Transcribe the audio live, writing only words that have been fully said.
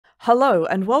Hello,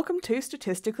 and welcome to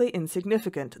Statistically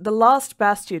Insignificant, the last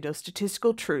bastion of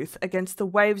statistical truth against the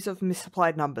waves of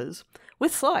misapplied numbers,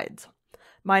 with slides.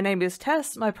 My name is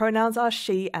Tess, my pronouns are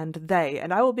she and they,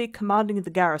 and I will be commanding the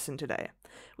garrison today.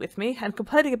 With me, and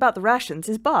complaining about the rations,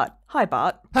 is Bart. Hi,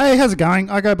 Bart. Hey, how's it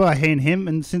going? I go by he and him,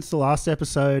 and since the last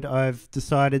episode, I've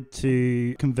decided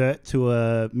to convert to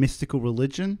a mystical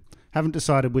religion. Haven't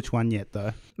decided which one yet,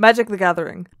 though. Magic the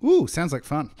Gathering. Ooh, sounds like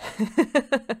fun.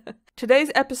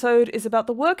 Today's episode is about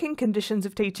the working conditions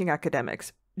of teaching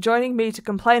academics. Joining me to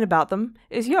complain about them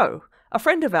is Yo, a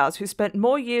friend of ours who spent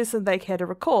more years than they care to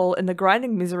recall in the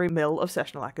grinding misery mill of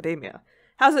sessional academia.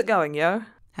 How's it going, Yo?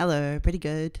 Hello, pretty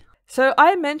good. So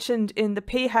I mentioned in the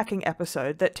p-hacking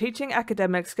episode that teaching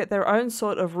academics get their own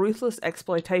sort of ruthless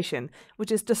exploitation,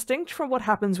 which is distinct from what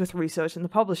happens with research in the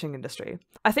publishing industry.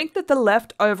 I think that the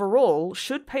left overall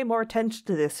should pay more attention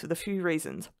to this for a few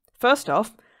reasons. First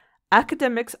off,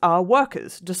 academics are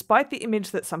workers, despite the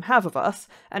image that some have of us,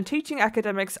 and teaching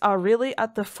academics are really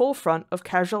at the forefront of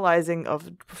casualizing of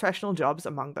professional jobs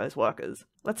among those workers.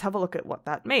 Let's have a look at what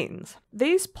that means.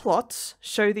 These plots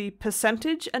show the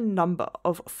percentage and number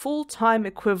of full-time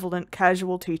equivalent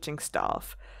casual teaching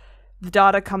staff. The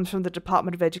data comes from the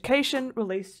Department of Education,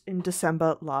 released in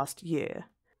December last year.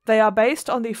 They are based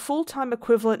on the full-time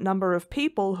equivalent number of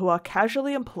people who are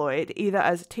casually employed either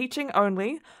as teaching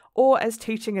only or as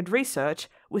teaching and research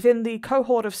within the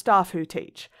cohort of staff who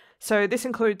teach. So this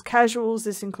includes casuals,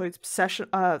 this includes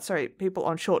people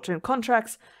on short-term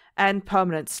contracts and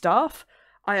permanent staff.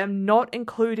 I am not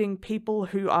including people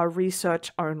who are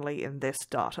research only in this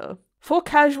data. For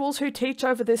casuals who teach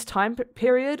over this time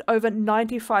period, over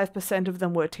 95% of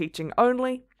them were teaching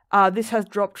only. This has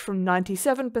dropped from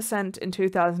 97% in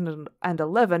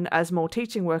 2011 as more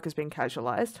teaching work has been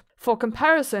casualized. For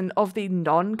comparison of the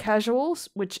non-casuals,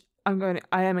 which I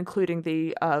am including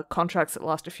the contracts that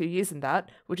last a few years in that,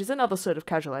 which is another sort of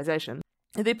casualization.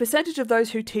 The percentage of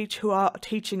those who are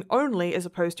teaching only as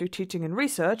opposed to teaching and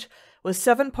research was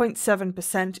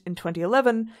 7.7% in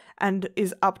 2011 and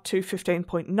is up to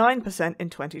 15.9% in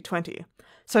 2020.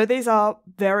 So these are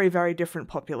very, very different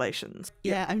populations.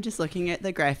 Yeah, I'm just looking at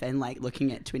the graph and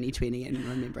looking at 2020 and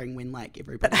remembering when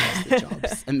everybody lost their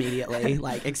jobs immediately,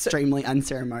 extremely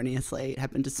unceremoniously. It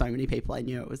happened to so many people. I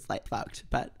knew it was fucked,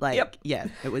 but yeah,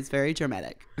 it was very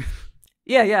dramatic.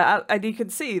 Yeah, and you can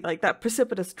see that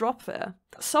precipitous drop there.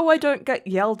 So I don't get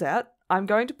yelled at, I'm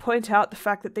going to point out the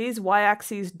fact that these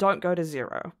y-axes don't go to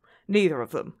zero. Neither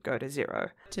of them go to zero.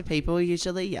 Do people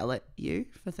usually yell at you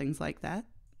for things like that?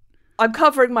 I'm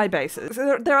covering my bases.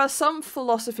 There are some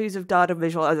philosophies of data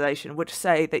visualization which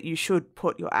say that you should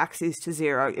put your axes to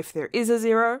zero if there is a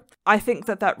zero. I think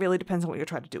that really depends on what you're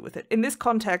trying to do with it. In this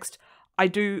context, I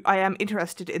am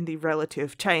interested in the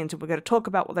relative change, and we're going to talk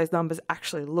about what those numbers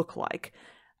actually look like.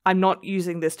 I'm not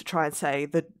using this to try and say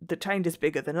that the change is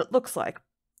bigger than it looks like.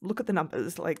 Look at the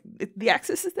numbers. The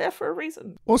axis is there for a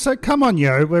reason. Also, come on,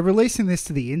 Yo, we're releasing this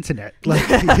to the internet.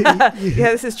 Yeah,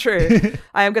 this is true.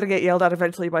 I am going to get yelled at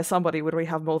eventually by somebody when we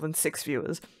have more than 6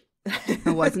 viewers. I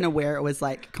wasn't aware it was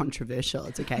controversial.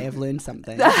 It's okay, I've learned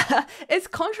something. It's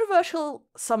controversial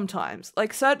sometimes.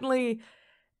 Certainly,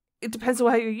 it depends on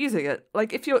how you're using it.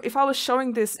 If I was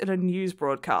showing this in a news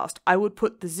broadcast, I would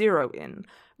put the zero in,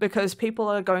 because people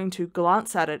are going to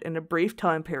glance at it in a brief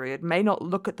time period, may not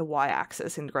look at the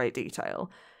y-axis in great detail.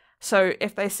 So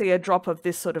if they see a drop of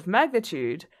this sort of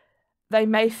magnitude, they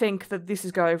may think that this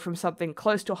is going from something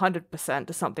close to 100%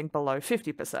 to something below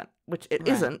 50%, which it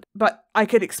isn't. But I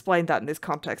could explain that in this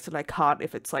context, and I can't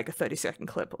if it's a 30-second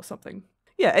clip or something.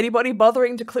 Yeah, anybody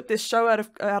bothering to clip this show out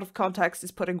of context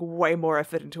is putting way more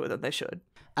effort into it than they should.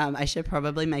 I should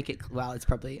probably make it, I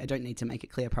don't need to make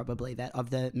it clear probably that of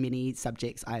the many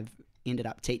subjects I've ended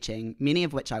up teaching, many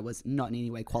of which I was not in any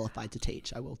way qualified to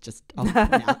teach, I'll point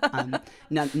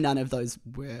out, none of those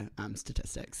were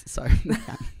statistics. So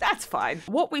that's fine.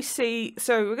 What we see,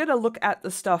 so we're going to look at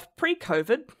the stuff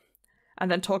pre-COVID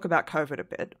and then talk about COVID a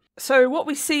bit. So what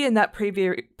we see in that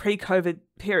pre-COVID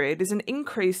period is an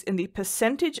increase in the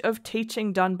percentage of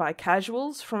teaching done by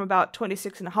casuals from about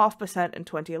 26.5% in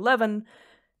 2011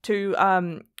 to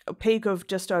a peak of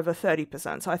just over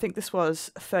 30%. So I think this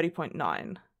was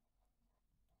 30.9%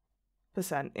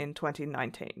 in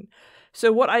 2019.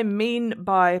 So what I mean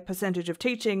by percentage of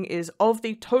teaching is of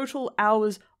the total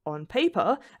hours on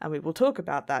paper, and we will talk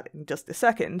about that in just a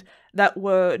second, that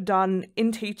were done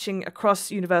in teaching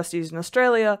across universities in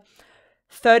Australia,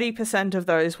 30% of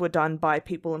those were done by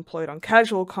people employed on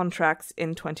casual contracts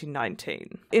in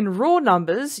 2019. In raw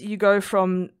numbers, you go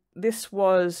from, this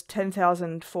was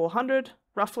 10,400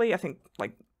 roughly, I think,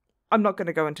 I'm not going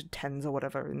to go into tens or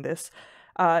whatever in this,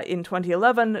 in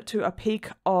 2011 to a peak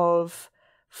of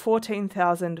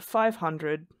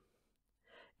 14,500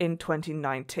 in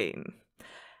 2019.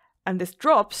 And this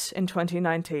drops in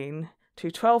 2019 to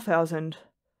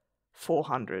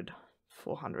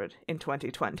 12,400 in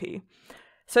 2020.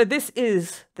 So this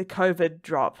is the COVID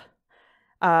drop.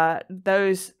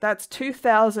 That's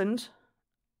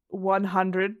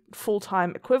 2,100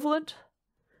 full-time equivalent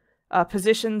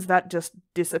positions that just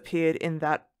disappeared in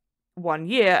that 1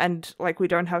 year. And like, we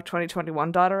don't have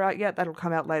 2021 data out yet. That'll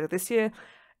come out later this year.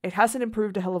 It hasn't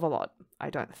improved a hell of a lot, I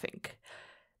don't think.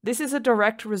 This is a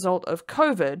direct result of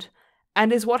COVID,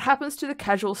 and is what happens to the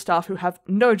casual staff who have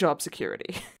no job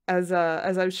security, as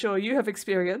I'm sure you have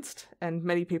experienced, and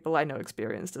many people I know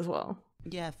experienced as well.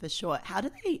 Yeah, for sure. How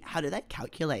do they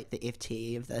calculate the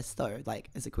FTE of this though? Like,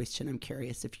 as a question, I'm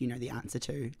curious if you know the answer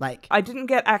to. Like, I didn't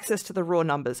get access to the raw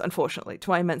numbers, unfortunately.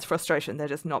 To my immense frustration, they're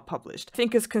just not published. I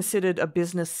think it's considered a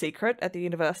business secret at the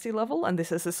university level, and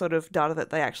this is the sort of data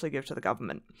that they actually give to the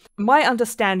government. My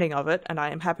understanding of it, and I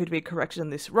am happy to be corrected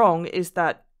on this wrong, is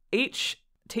that each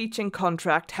teaching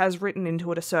contract has written into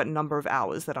it a certain number of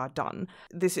hours that are done.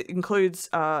 This includes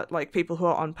like people who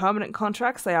are on permanent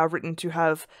contracts. They are written to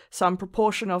have some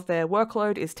proportion of their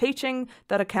workload is teaching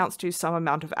that accounts to some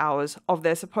amount of hours of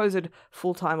their supposed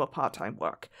full-time or part-time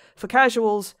work. For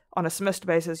casuals, on a semester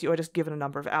basis, you are just given a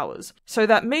number of hours. So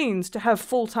that means to have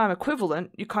full-time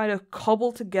equivalent, you kind of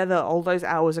cobble together all those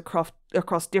hours across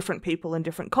different people in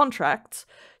different contracts,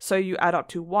 so you add up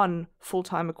to one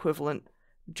full-time equivalent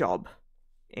job,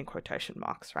 in quotation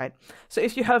marks, right? So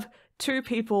if you have two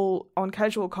people on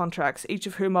casual contracts, each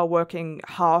of whom are working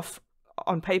half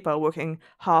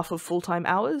of full-time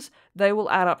hours, they will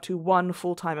add up to one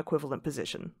full-time equivalent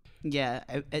position. Yeah,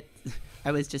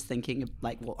 I was just thinking,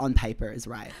 like, well, on paper is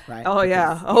right? Oh,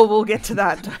 yeah. Oh, we'll get to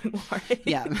that, don't worry.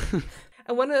 Yeah.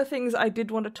 And one of the things I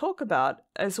did want to talk about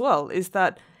as well is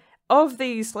that of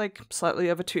these, like, slightly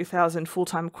over 2,000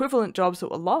 full-time equivalent jobs that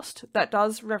were lost, that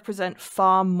does represent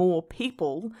far more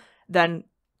people than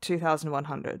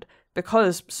 2,100,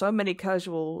 because so many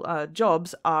casual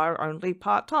jobs are only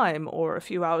part-time or a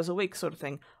few hours a week sort of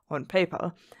thing on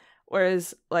paper.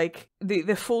 Whereas, like,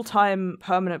 the full-time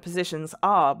permanent positions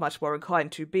are much more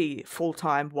inclined to be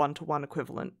full-time one-to-one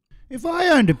equivalent. If I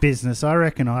owned a business, I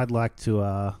reckon I'd like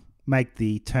to make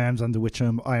the terms under which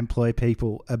I employ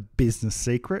people a business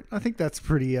secret. I think that's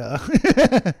pretty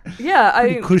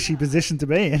cushy position to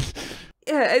be in.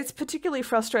 Yeah, it's particularly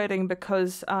frustrating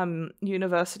because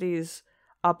universities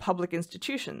are public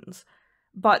institutions,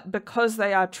 but because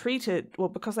they are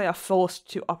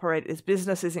forced to operate as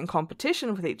businesses in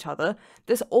competition with each other,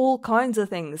 there's all kinds of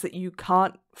things that you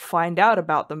can't find out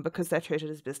about them because they're treated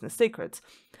as business secrets.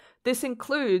 This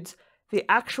includes the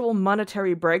actual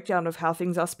monetary breakdown of how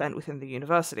things are spent within the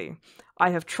university.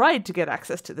 I have tried to get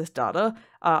access to this data.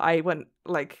 I went,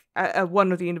 at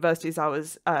one of the universities I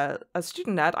was a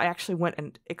student at, I actually went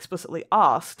and explicitly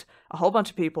asked a whole bunch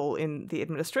of people in the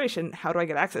administration, how do I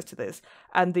get access to this?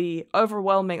 And the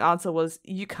overwhelming answer was,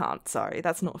 you can't, sorry,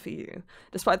 that's not for you.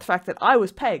 Despite the fact that I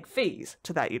was paying fees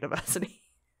to that university.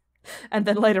 And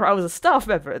then later I was a staff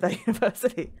member at that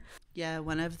university. Yeah,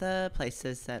 one of the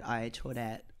places that I taught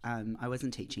at, I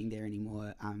wasn't teaching there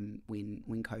anymore when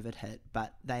COVID hit,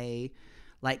 but they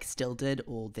still did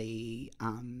all the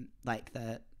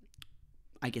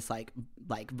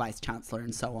vice chancellor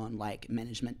and so on, like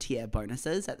management tier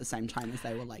bonuses at the same time as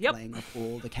they were laying off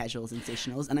all the casuals and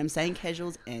sessionals. And I'm saying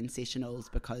casuals and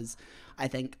sessionals because I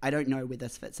don't know where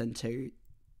this fits into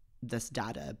this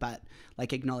data, but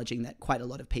acknowledging that quite a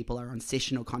lot of people are on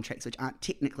sessional contracts, which aren't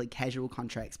technically casual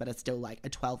contracts, but it's still like a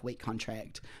 12-week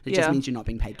contract. It just means you're not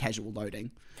being paid casual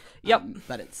loading. Yep.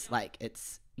 But it's I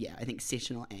think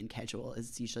sessional and casual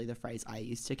is usually the phrase I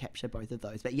use to capture both of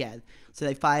those. But yeah, so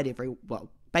they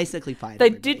basically fired They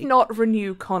everybody. did not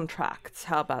renew contracts.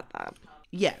 How about that?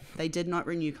 Yeah, they did not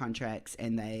renew contracts,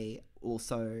 and they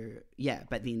also,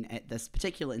 but then at this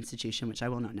particular institution, which I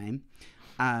will not name,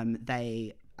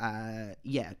 they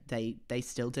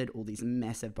still did all these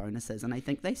massive bonuses, and I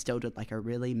think they still did a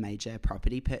really major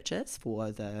property purchase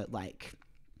for the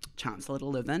chancellor to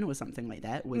live in or something like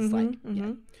that. Was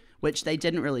which they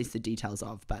didn't release the details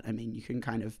of, but I mean you can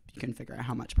figure out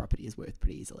how much property is worth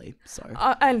pretty easily. So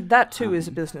and that too is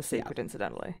a business secret,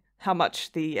 incidentally. How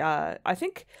much the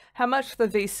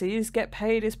VCs get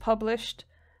paid is published.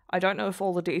 I don't know if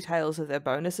all the details of their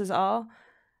bonuses are,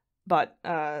 but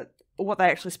what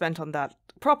they actually spent on that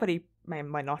property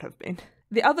might not have been.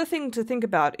 The other thing to think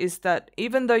about is that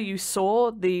even though you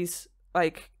saw these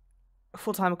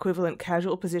full-time equivalent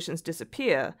casual positions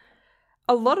disappear,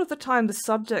 a lot of the time the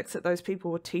subjects that those people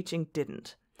were teaching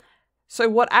didn't. So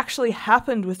what actually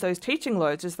happened with those teaching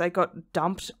loads is they got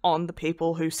dumped on the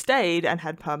people who stayed and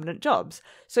had permanent jobs.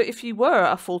 So if you were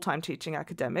a full-time teaching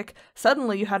academic,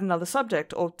 suddenly you had another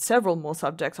subject or several more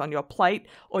subjects on your plate,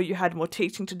 or you had more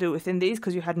teaching to do within these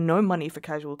because you had no money for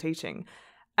casual teaching.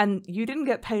 And you didn't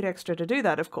get paid extra to do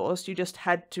that, of course, you just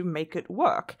had to make it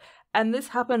work. And this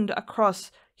happened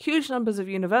across huge numbers of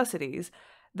universities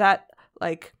that,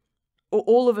 like,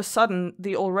 all of a sudden,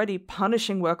 the already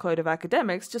punishing workload of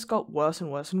academics just got worse and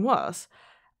worse and worse.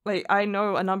 Like, I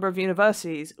know a number of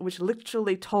universities which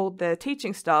literally told their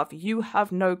teaching staff, you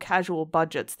have no casual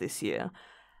budgets this year,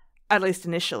 at least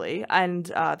initially, and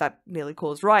that nearly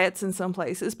caused riots in some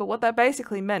places. But what that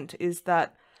basically meant is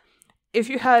that if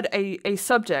you had a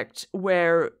subject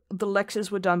where the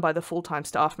lectures were done by the full-time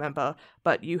staff member,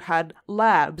 but you had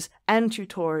labs and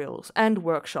tutorials and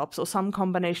workshops or some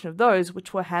combination of those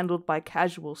which were handled by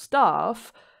casual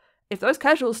staff, if those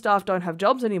casual staff don't have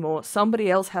jobs anymore,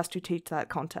 somebody else has to teach that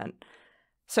content.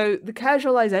 So the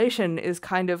casualization is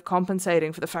kind of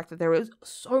compensating for the fact that there is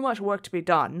so much work to be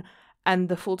done and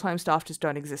the full-time staff just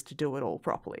don't exist to do it all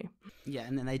properly. Yeah,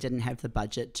 and then they didn't have the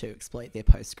budget to exploit their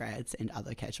postgrads and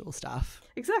other casual staff.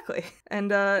 Exactly.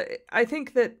 And I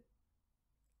think that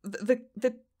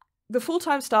the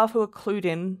full-time staff who are clued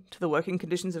in to the working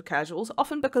conditions of casuals,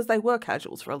 often because they were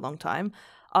casuals for a long time,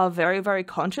 are very, very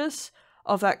conscious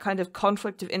of that kind of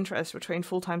conflict of interest between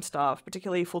full-time staff,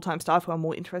 particularly full-time staff who are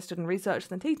more interested in research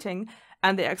than teaching,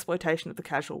 and the exploitation of the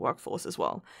casual workforce as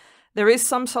well. There is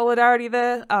some solidarity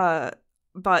there,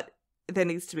 but there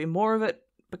needs to be more of it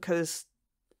because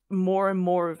more and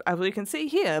more, as we can see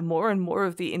here, more and more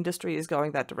of the industry is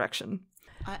going that direction.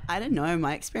 I don't know.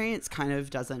 My experience kind of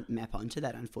doesn't map onto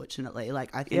that, unfortunately.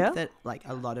 Like, I think that, like,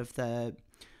 a lot of the...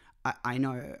 I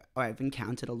know, or I've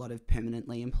encountered a lot of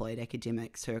permanently employed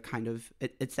academics who are kind of...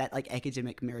 It's that, like,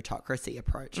 academic meritocracy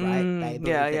approach, right? They believe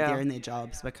that they're in their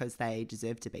jobs because they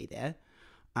deserve to be there.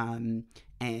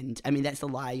 And I mean, that's the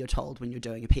lie you're told when you're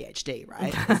doing a PhD,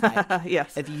 right? Like,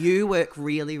 yes. If you work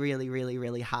really, really, really,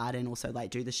 really hard and also like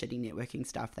do the shitty networking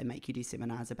stuff they make you do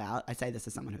seminars about, I say this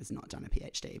as someone who has not done a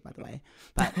PhD, by the way,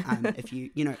 but if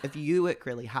you work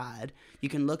really hard, you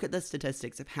can look at the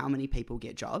statistics of how many people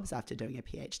get jobs after doing a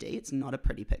PhD. It's not a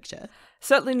pretty picture.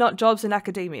 Certainly not jobs in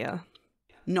academia.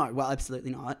 No, well, absolutely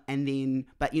not. And then,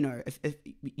 but you know, if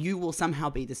you will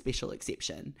somehow be the special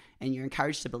exception, and you're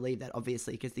encouraged to believe that,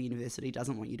 obviously, because the university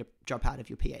doesn't want you to drop out of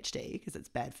your PhD because it's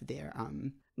bad for their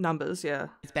numbers. Yeah,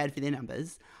 it's bad for their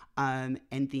numbers. And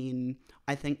then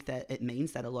I think that it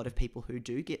means that a lot of people who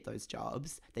do get those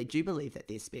jobs, they do believe that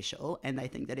they're special, and they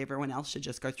think that everyone else should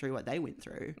just go through what they went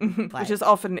through, which is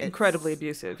often incredibly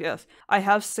abusive. Yes, I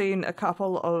have seen a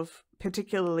couple of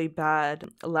particularly bad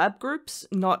lab groups,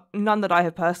 none that I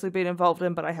have personally been involved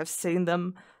in, but I have seen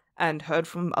them and heard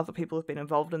from other people who've been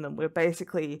involved in them, where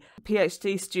basically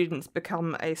PhD students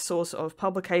become a source of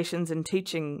publications and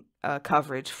teaching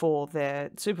coverage for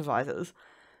their supervisors,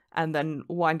 and then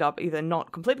wind up either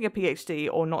not completing a PhD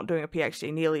or not doing a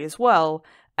PhD nearly as well,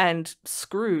 and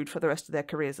screwed for the rest of their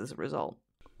careers as a result.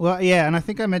 Well, yeah, and I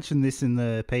think I mentioned this in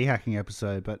the p-hacking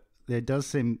episode, but there does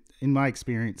seem, in my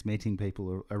experience meeting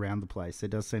people around the place, there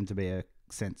does seem to be a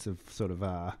sense of sort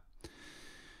of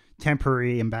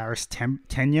temporary embarrassed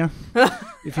tenure,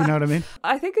 if you know what I mean.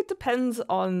 I think it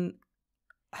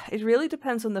really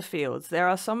depends on the fields. There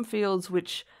are some fields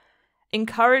which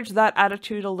encourage that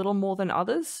attitude a little more than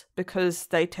others because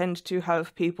they tend to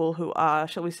have people who are,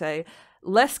 shall we say,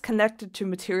 less connected to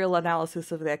material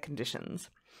analysis of their conditions.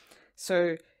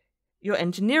 So your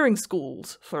engineering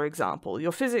schools, for example,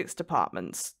 your physics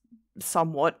departments,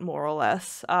 somewhat, more or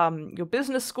less. Your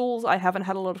business schools, I haven't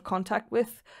had a lot of contact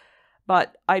with,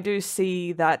 but I do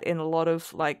see that in a lot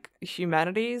of, like,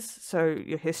 humanities, so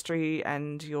your history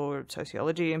and your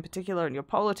sociology in particular and your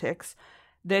politics,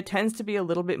 there tends to be a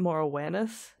little bit more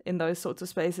awareness in those sorts of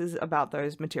spaces about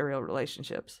those material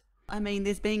relationships. I mean,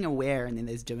 there's being aware and then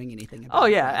there's doing anything about it. Oh,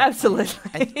 yeah,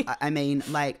 absolutely. I mean,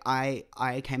 like,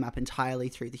 I came up entirely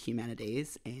through the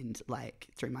humanities and, like,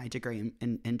 through my degree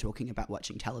in talking about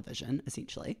watching television,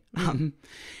 essentially.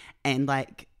 And,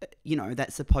 like, you know,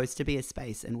 that's supposed to be a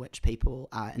space in which people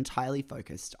are entirely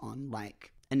focused on,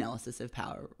 like, analysis of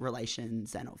power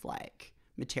relations and of, like,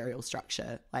 material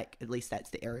structure. Like, at least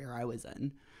that's the area I was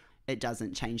in. It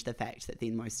doesn't change the fact that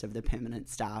then most of the permanent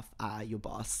staff are your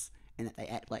boss, and that they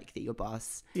act like they're your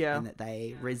boss, and that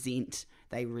they resent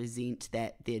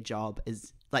that their job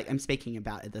is, like, I'm speaking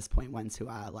about at this point ones who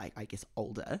are, like, I guess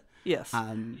older. Yes.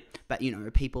 But, you know,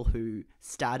 people who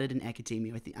started in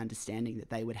academia with the understanding that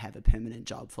they would have a permanent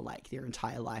job for, like, their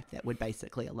entire life that would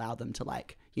basically allow them to,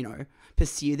 like, you know,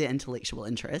 pursue their intellectual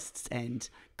interests and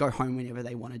go home whenever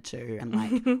they wanted to and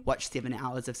like watch 7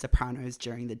 hours of Sopranos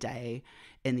during the day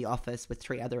in the office with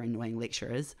 3 other annoying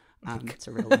lecturers. It's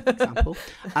a real life example.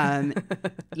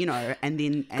 You know, and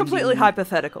then completely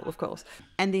hypothetical, of course.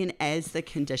 And then as the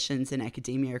conditions in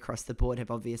academia across the board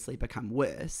have obviously become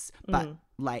worse, but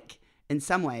like in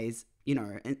some ways, you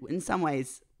know, in some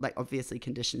ways, like obviously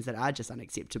conditions that are just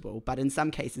unacceptable, but in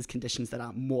some cases conditions that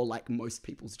are more like most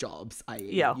people's jobs,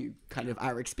 i.e. you kind of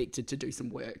are expected to do some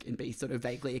work and be sort of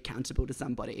vaguely accountable to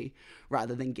somebody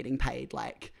rather than getting paid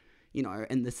like, you know,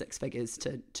 in the 6 figures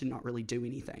to not really do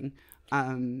anything.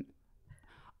 I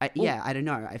don't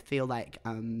know. I feel like,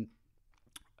 a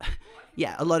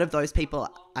lot of those people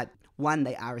are, one,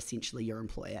 they are essentially your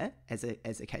employer as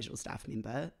a casual staff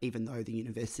member, even though the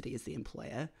university is the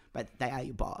employer, but they are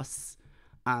your boss.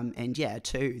 And yeah,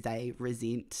 two, they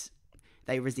resent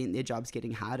their jobs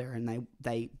getting harder, and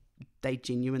they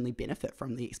genuinely benefit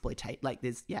from the exploitation. Like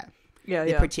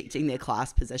they're protecting their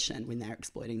class position when they're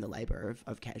exploiting the labor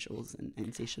of casuals and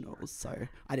sessionals. So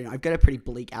I don't know. I've got a pretty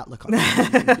bleak outlook on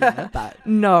that. But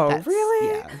no, really?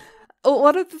 Yeah.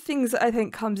 One of the things that I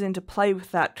think comes into play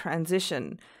with that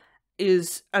transition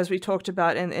is, as we talked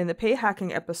about in the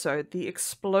p-hacking episode, the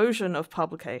explosion of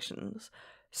publications.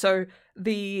 So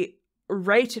the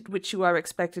rate at which you are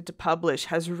expected to publish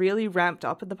has really ramped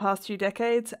up in the past few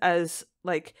decades as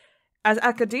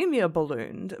academia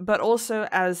ballooned, but also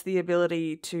as the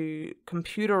ability to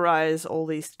computerize all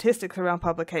these statistics around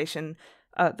publication,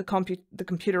 the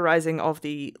computerizing of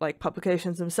the like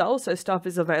publications themselves, so stuff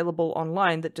is available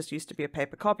online that just used to be a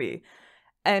paper copy.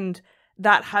 And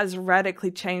that has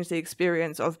radically changed the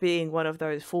experience of being one of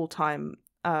those full-time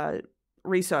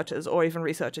researchers or even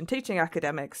research and teaching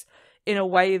academics in a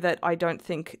way that I don't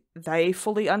think they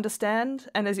fully understand.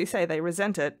 And as you say, they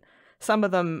resent it. Some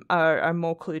of them are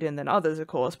more clued in than others, of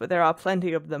course, but there are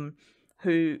plenty of them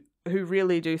who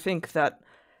really do think that,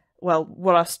 well,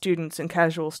 what are students and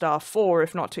casual staff for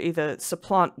if not to either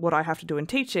supplant what I have to do in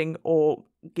teaching or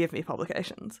give me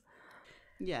publications?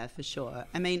 Yeah, for sure.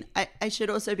 I mean, I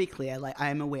should also be clear, like, I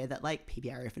am aware that, like,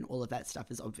 PBRF and all of that stuff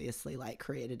has obviously, like,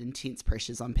 created intense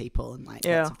pressures on people and, like,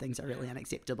 lots of things are really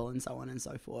unacceptable and so on and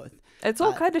so forth. It's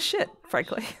all kind of shit,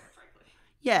 frankly.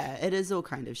 Yeah, it is all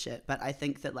kind of shit, but I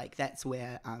think that, like, that's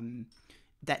where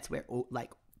all,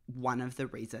 like, one of the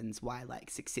reasons why,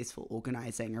 like, successful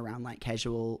organising around, like,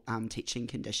 casual teaching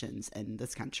conditions in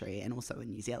this country and also in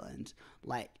New Zealand,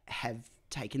 like, have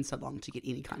taken so long to get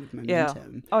any kind of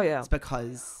momentum. It's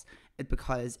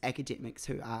because academics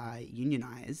who are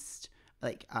unionised,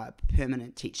 like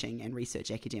permanent teaching and research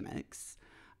academics,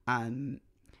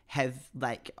 have,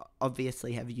 like,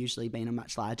 obviously have usually been a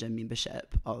much larger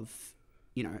membership of,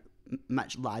 you know,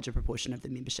 much larger proportion of the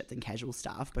membership than casual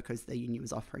staff, because the union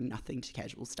was offering nothing to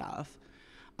casual staff,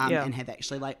 and have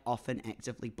actually, like, often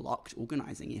actively blocked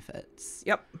organising efforts.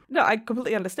 Yep. No, I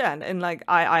completely understand. And, like,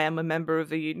 I am a member of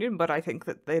the union, but I think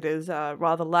that it is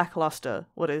rather lackluster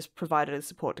what is provided as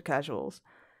support to casuals.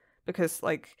 Because,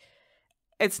 like,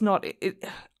 it's not...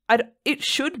 It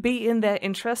should be in their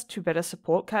interest to better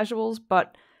support casuals,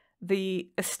 but the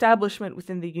establishment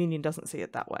within the union doesn't see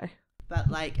it that way.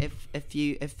 But, like, if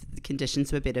the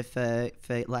conditions were better for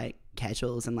like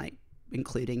casuals and, like,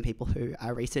 including people who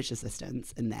are research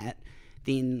assistants in that,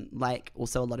 then, like,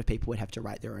 also a lot of people would have to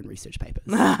write their own research papers,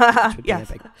 which would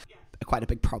be quite a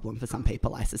big problem for some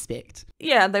people, I suspect.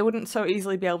 Yeah, they wouldn't so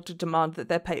easily be able to demand that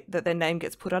their name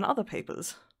gets put on other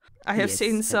papers. I have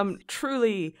seen some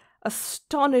truly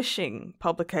astonishing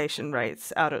publication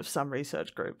rates out of some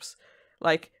research groups.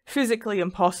 Like, physically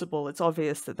impossible. It's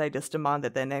obvious that they just demand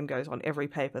that their name goes on every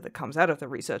paper that comes out of the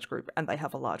research group, and they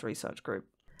have a large research group.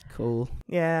 Cool.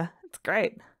 Yeah, it's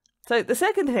great. So the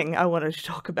second thing I wanted to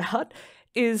talk about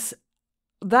is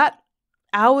that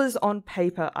hours on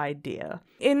paper idea.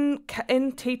 In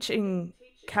teaching,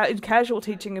 in casual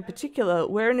teaching in particular,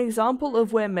 we're an example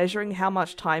of where measuring how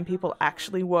much time people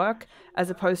actually work, as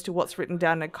opposed to what's written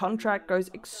down in a contract, goes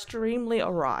extremely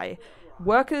awry.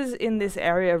 Workers in this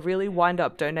area really wind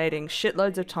up donating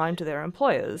shitloads of time to their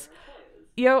employers.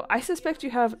 Yo, I suspect you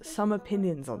have some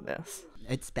opinions on this.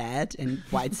 It's bad and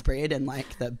widespread and,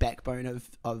 like, the backbone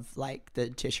of like the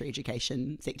tertiary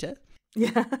education sector.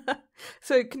 Yeah.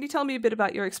 So can you tell me a bit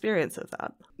about your experience of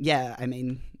that? Yeah, I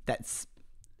mean, that's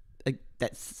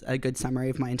a good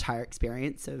summary of my entire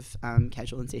experience of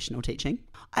casual and sessional teaching.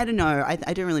 I don't know. I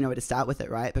don't really know where to start with it,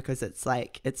 right? Because it's,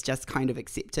 like, it's just kind of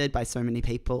accepted by so many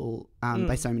people,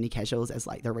 by so many casuals as,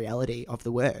 like, the reality of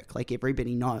the work. Like,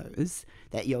 everybody knows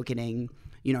that you're getting,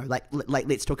 you know, like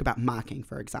let's talk about marking,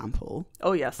 for example.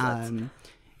 Oh, yes.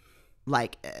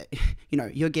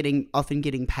 you're often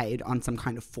getting paid on some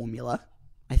kind of formula.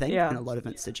 I think in a lot of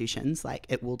institutions, like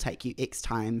it will take you X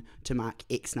time to mark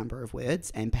X number of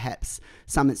words, and perhaps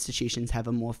some institutions have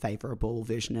a more favorable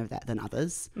version of that than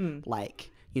others. Like,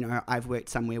 I've worked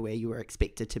somewhere where you were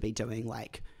expected to be doing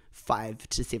like 5,000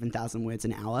 to 7,000 words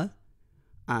an hour.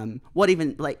 What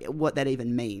that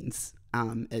even means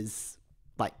is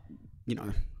like,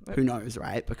 who knows,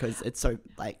 right? Because it's so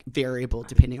like variable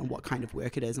depending on what kind of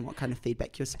work it is and what kind of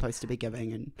feedback you're supposed to be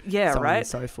giving, and so on and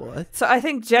so forth. So I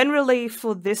think generally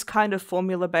for this kind of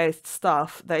formula-based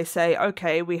stuff, they say,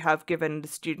 okay, we have given the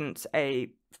students a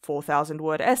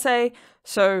 4,000-word essay,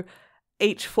 so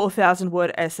each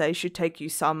 4,000-word essay should take you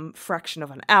some fraction of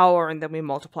an hour, and then we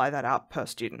multiply that out per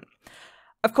student.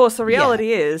 Of course, the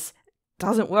reality is, it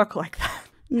doesn't work like that.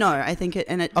 No, I think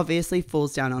it obviously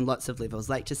falls down on lots of levels.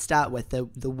 Like, to start with,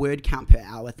 the word count per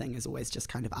hour thing is always just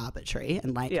kind of arbitrary,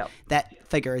 and that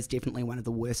figure is definitely one of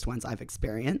the worst ones I've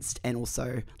experienced. And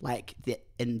also, like,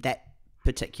 in that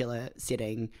particular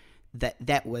setting,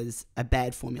 that was a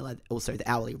bad formula. Also, the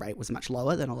hourly rate was much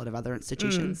lower than a lot of other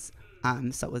institutions.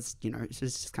 So it was, it was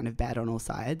just kind of bad on all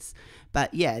sides.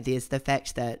 But yeah, there's the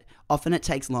fact that often it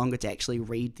takes longer to actually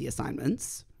read the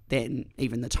assignments than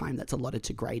even the time that's allotted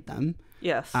to grade them.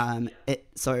 Yes.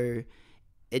 So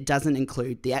it doesn't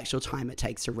include the actual time it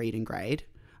takes to read and grade.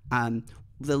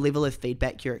 The level of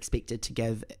feedback you're expected to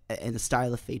give and the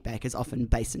style of feedback is often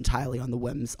based entirely on the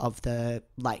whims of the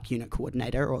unit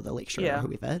coordinator or the lecturer or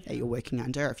whoever that you're working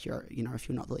under. If you're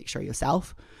not the lecturer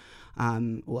yourself,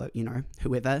 or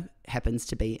whoever happens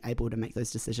to be able to make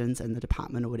those decisions in the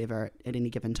department or whatever at any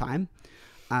given time.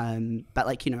 But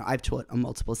I've taught on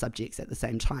multiple subjects at the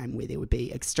same time where there would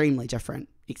be extremely different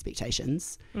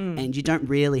expectations, and you don't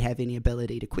really have any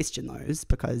ability to question those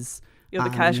because you're the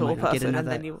casual person, and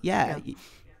then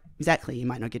exactly, you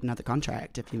might not get another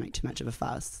contract if you make too much of a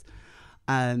fuss.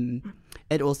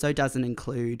 It also doesn't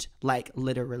include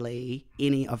literally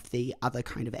any of the other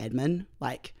kind of admin,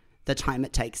 like the time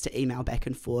it takes to email back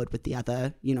and forward with the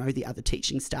other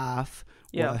teaching staff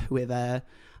or whoever.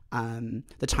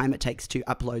 The time it takes to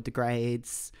upload the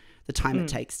grades, the time it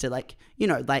takes to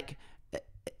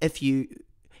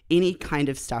any kind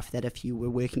of stuff that if you were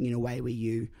working in a way where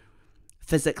you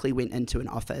physically went into an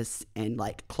office and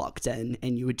clocked in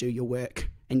and you would do your work,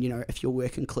 and if your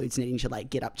work includes needing to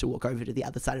get up to walk over to the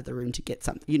other side of the room to get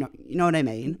something, you know what I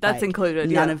mean? That's included.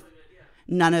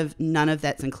 None of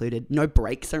that's included. No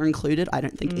breaks are included, I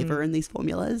don't think, ever in these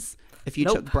formulas. If you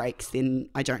took breaks, then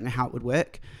I don't know how it would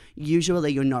work.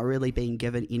 Usually you're not really being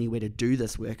given anywhere to do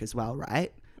this work as well,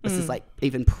 right? This is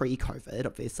even pre-COVID,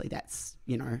 obviously that's,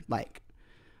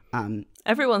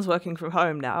 everyone's working from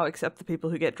home now except the people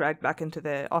who get dragged back into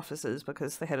their offices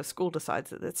because the head of school decides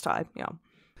that it's time.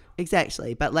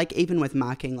 Exactly. But even with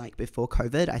marking before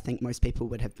COVID, I think most people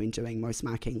would have been doing most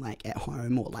marking at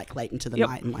home or late into the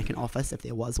night in an office if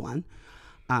there was one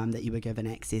that you were given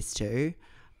access to.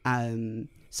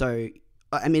 So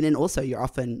I mean, and also you're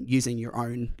often using your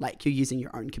own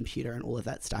computer and all of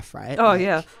that stuff, right? Oh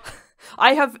yeah.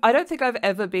 I don't think I've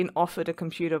ever been offered a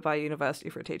computer by university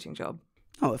for a teaching job.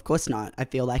 Oh, of course not. I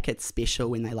feel like it's special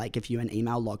when they give you an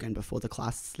email login before the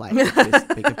class, the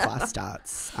first week of class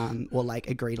starts, or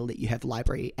agree to let you have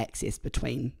library access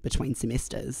between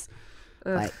semesters.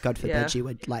 God forbid you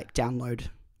would download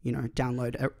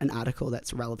an article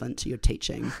that's relevant to your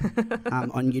teaching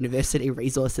on university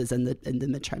resources in the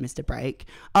mid-trimester break.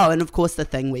 Oh, and of course the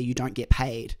thing where you don't get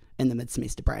paid in the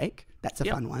mid-semester break. That's a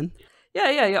fun one. Yeah,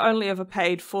 you're only ever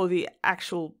paid for the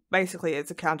actual, basically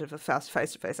it's accounted for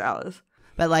face-to-face hours.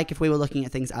 But if we were looking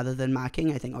at things other than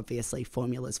marking, I think obviously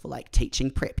formulas for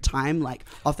teaching prep time,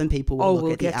 often people will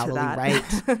look at the hourly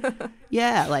rate.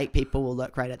 Yeah, people will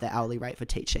look right at the hourly rate for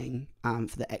teaching,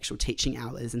 for the actual teaching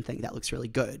hours and think that looks really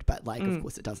good. But of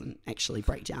course it doesn't actually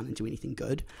break down into anything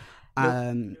good.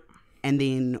 And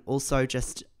then also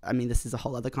just, I mean, this is a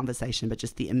whole other conversation, but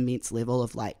just the immense level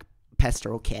of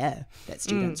pastoral care that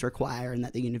students require and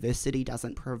that the university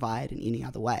doesn't provide in any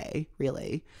other way,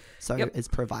 really. So it's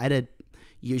provided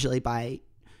usually by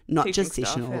not teaching just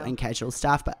sessional staff, and casual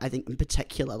staff, but I think in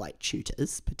particular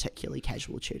tutors, particularly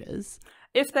casual tutors.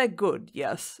 If they're good,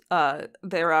 yes.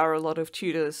 There are a lot of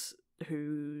tutors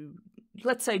who,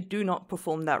 let's say, do not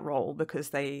perform that role because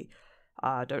they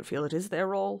don't feel it is their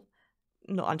role,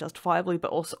 not unjustifiably,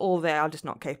 but also, or they are just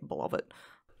not capable of it.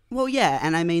 Well, yeah,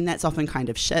 and I mean, that's often kind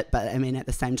of shit, but I mean, at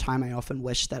the same time, I often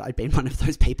wish that I'd been one of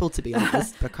those people, to be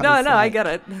honest. Because, no, I get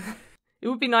it. It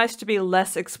would be nice to be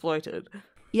less exploited.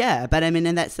 Yeah, but I mean,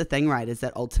 and that's the thing, right, is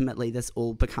that ultimately this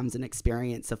all becomes an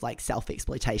experience of like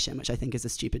self-exploitation, which I think is a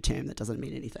stupid term that doesn't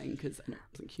mean anything because I don't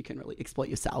think you can really exploit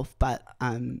yourself. But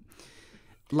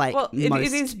like, well,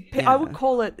 it is. I would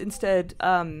call it instead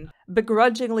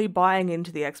begrudgingly buying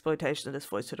into the exploitation that is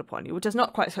foisted upon you, which is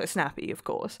not quite so snappy, of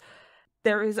course.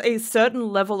 There is a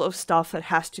certain level of stuff that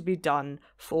has to be done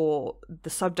for the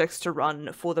subjects to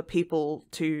run, for the people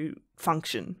to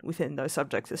function within those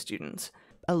subjects as students.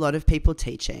 A lot of people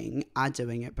teaching are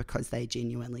doing it because they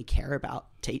genuinely care about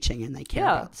teaching and they care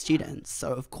about students.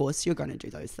 So of course you're going to do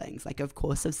those things. Like, of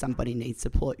course, if somebody needs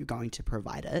support, you're going to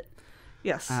provide it.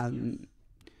 Yes.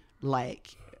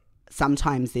 Like,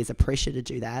 sometimes there's a pressure to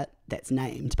do that that's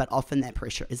named, but often that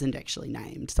pressure isn't actually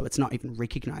named. So it's not even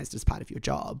recognized as part of your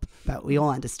job, but we all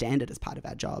understand it as part of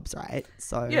our jobs, right?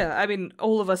 So yeah, I mean,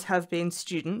 all of us have been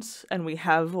students and we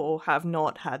have or have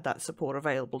not had that support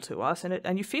available to us,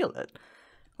 and you feel it.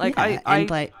 Like, yeah,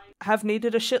 I have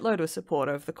needed a shitload of support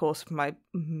over the course of my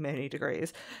many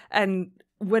degrees. And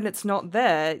when it's not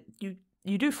there,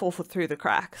 you do fall through the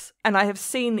cracks. And I have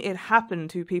seen it happen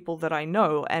to people that I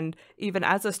know. And even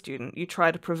as a student, you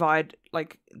try to provide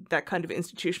like that kind of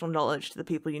institutional knowledge to the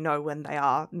people you know when they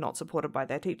are not supported by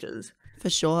their teachers. For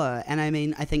sure. And I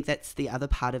mean, I think that's the other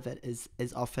part of it is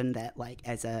often that like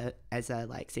as a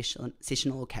like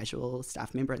sessional or casual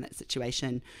staff member in that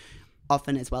situation,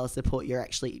 often as well as support, you're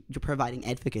providing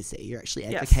advocacy. You're actually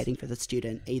advocating for the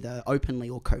student either openly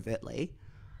or covertly.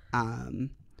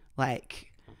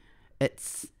 Like,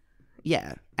 it's,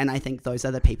 yeah. And I think those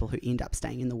are the people who end up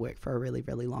staying in the work for a really,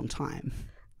 really long time.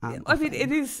 I mean,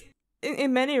 it is,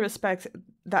 in many respects,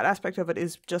 that aspect of it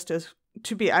is just as,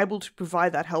 to be able to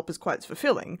provide that help is quite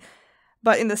fulfilling.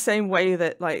 But in the same way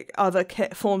that, like, other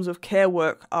forms of care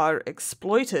work are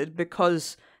exploited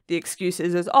because the excuse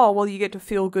is, oh, well, you get to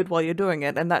feel good while you're doing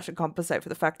it, and that should compensate for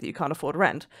the fact that you can't afford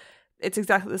rent. It's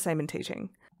exactly the same in teaching.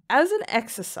 As an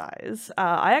exercise,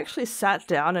 I actually sat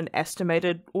down and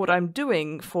estimated what I'm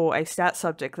doing for a stat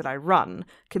subject that I run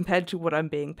compared to what I'm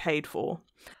being paid for.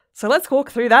 So let's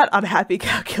walk through that unhappy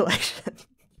calculation.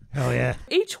 Oh, yeah.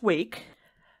 Each week,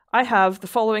 I have the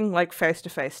following, like,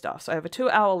 face-to-face stuff. So I have a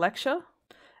 2-hour lecture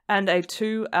and a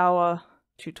 2-hour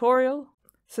tutorial.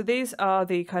 So these are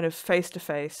the kind of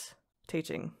face-to-face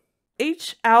teaching.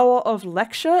 Each hour of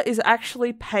lecture is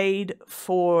actually paid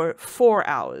for 4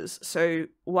 hours. So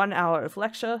 1 hour of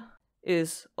lecture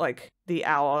is like the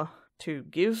hour to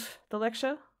give the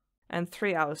lecture and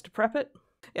 3 hours to prep it.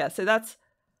 Yeah, so that's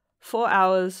 4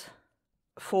 hours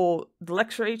for the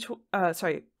lecture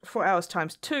 4 hours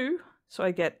times 2. So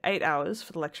I get 8 hours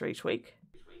for the lecture each week.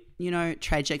 You know,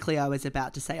 tragically, I was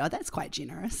about to say, oh, that's quite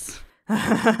generous.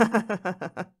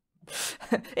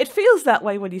 It feels that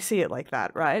way when you see it like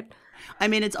that, right? I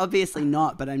mean, it's obviously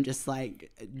not, but I'm just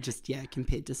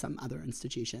compared to some other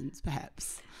institutions,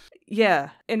 perhaps. Yeah.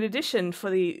 In addition, for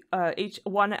the each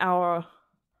 1 hour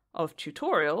of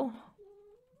tutorial,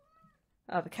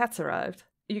 the cat's arrived.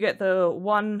 You get the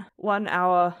one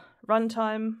hour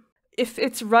runtime. If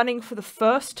it's running for the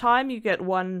first time, you get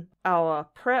 1 hour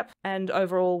prep and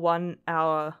overall 1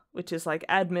 hour, which is like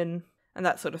admin and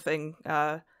that sort of thing.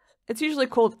 It's usually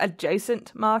called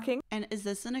adjacent marking. And is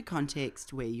this in a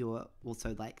context where you're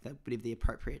also like whatever the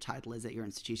appropriate title is at your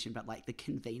institution, but like the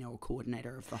convener or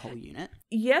coordinator of the whole unit?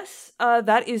 Yes,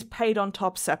 that is paid on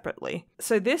top separately.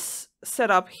 So this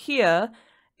setup here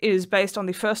is based on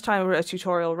the first time a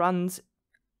tutorial runs,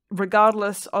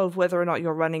 regardless of whether or not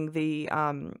you're running the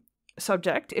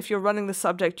subject. If you're running the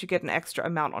subject, you get an extra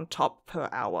amount on top per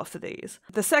hour for these.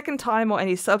 The second time or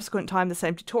any subsequent time the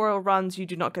same tutorial runs, you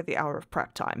do not get the hour of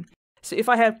prep time. So if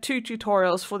I have 2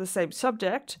 tutorials for the same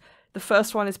subject, the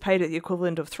first one is paid at the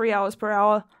equivalent of 3 hours per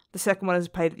hour. The second one is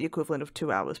paid at the equivalent of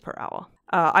 2 hours per hour.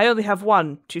 I only have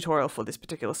 1 tutorial for this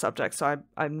particular subject, so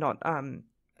I'm not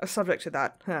subject to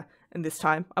that in this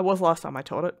time. I was last time I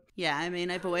taught it. Yeah, I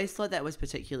mean, I've always thought that was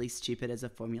particularly stupid as a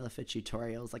formula for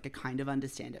tutorials. Like, I kind of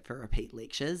understand it for repeat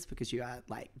lectures because you are,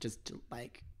 like, just,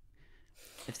 like,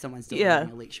 if someone's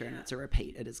delivering a lecture and it's a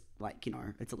repeat, it is, like, you know,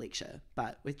 it's a lecture.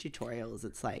 But with tutorials,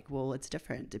 it's like, well, it's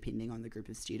different depending on the group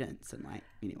of students and, like,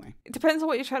 anyway. It depends on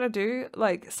what you're trying to do.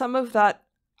 Like, some of that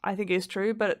I think is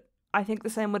true, but I think the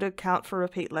same would account for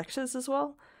repeat lectures as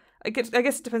well. I guess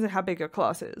it depends on how big your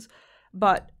class is.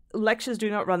 But lectures do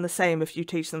not run the same if you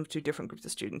teach them to different groups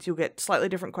of students. You'll get slightly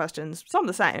different questions, some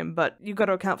the same, but you've got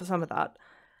to account for some of that.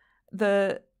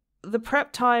 The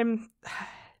prep time,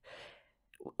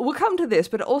 we'll come to this,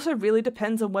 but it also really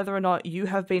depends on whether or not you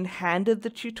have been handed the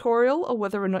tutorial or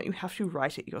whether or not you have to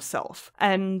write it yourself.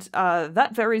 And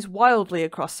that varies wildly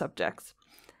across subjects.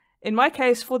 In my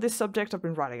case, for this subject, I've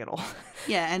been writing it all.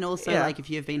 Yeah, and also Yeah. like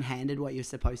if you've been handed what you're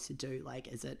supposed to do, like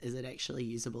is it actually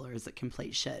usable or is it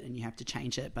complete shit and you have to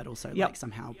change it, but also Yep. like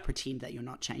somehow pretend that you're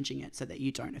not changing it so that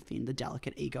you don't offend the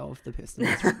delicate ego of the person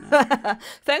who's written it.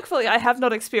 Thankfully, I have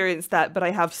not experienced that, but I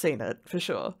have seen it for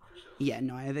sure. Yeah,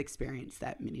 no, I've experienced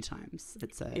that many times.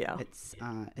 It's Yeah.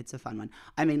 a fun one.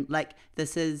 I mean, like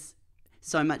this is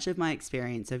so much of my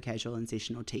experience of casual and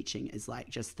sessional teaching is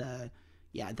like just the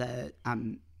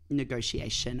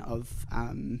negotiation of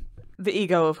The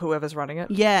ego of whoever's running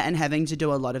it. yeah, and having to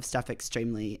do a lot of stuff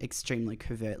extremely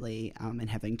covertly, and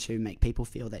having to make people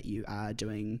feel that you are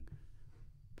doing,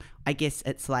 I guess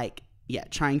it's like, yeah,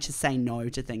 trying to say no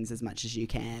to things as much as you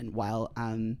can while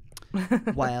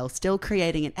while still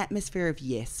creating an atmosphere of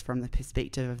yes from the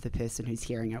perspective of the person who's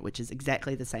hearing it, which is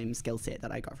exactly the same skill set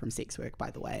that I got from sex work, by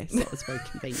the way, so it was very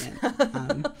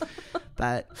convenient.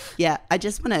 But yeah, I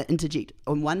just want to interject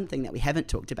on one thing that we haven't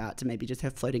talked about to maybe just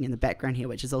have floating in the background here,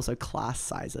 which is also class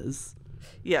sizes.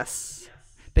 Yes.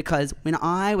 Because when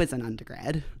I was an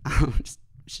undergrad,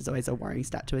 which is always a worrying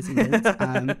start to a sentence,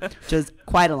 which was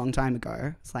quite a long time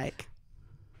ago. It's like,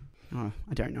 I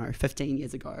don't know, 15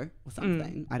 years ago or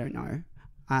something. I don't know.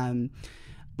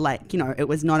 Like, you know, it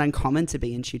was not uncommon to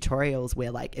be in tutorials where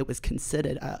like it was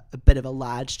considered a bit of a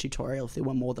large tutorial if there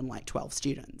were more than like 12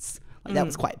 students. Like that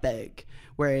was quite big.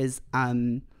 Whereas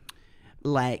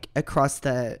like across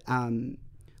the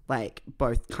like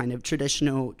both kind of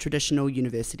traditional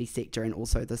university sector and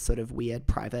also the sort of weird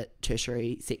private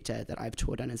tertiary sector that I've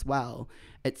taught in as well,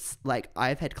 it's like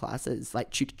I've had classes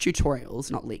like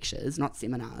tutorials, not lectures, not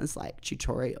seminars, like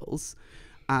tutorials,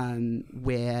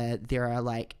 where there are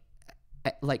like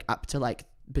up to like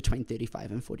between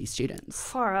 35 and 40 students.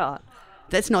 Far out.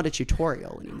 That's not a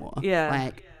tutorial anymore. Yeah.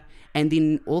 Like, and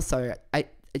then also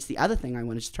it's the other thing I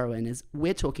wanted to throw in is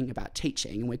we're talking about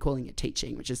teaching and we're calling it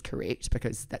teaching, which is correct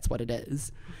because that's what it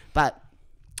is. But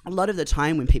a lot of the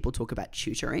time when people talk about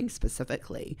tutoring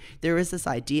specifically, there is this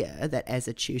idea that as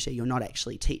a tutor, you're not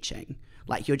actually teaching.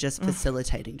 Like you're just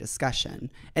facilitating discussion,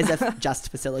 as if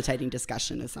just facilitating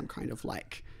discussion is some kind of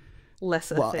like...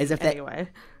 Lesser well, thing as if anyway.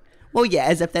 Well, yeah,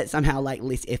 as if that's somehow like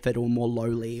less effort or more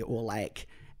lowly or like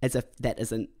as if that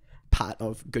isn't part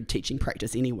of good teaching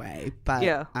practice anyway. But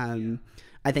Yeah.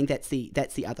 I think that's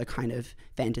the other kind of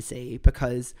fantasy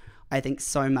because I think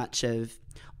so much of,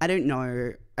 I don't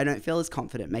know, I don't feel as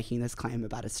confident making this claim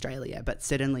about Australia, but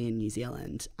certainly in New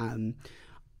Zealand, and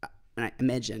I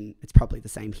imagine it's probably the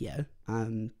same here,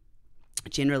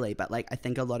 generally, but like I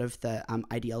think a lot of the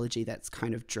ideology that's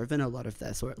kind of driven a lot of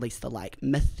this, or at least the like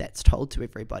myth that's told to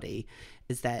everybody,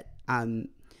 is that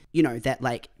you know, that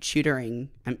like tutoring,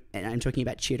 and I'm talking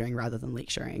about tutoring rather than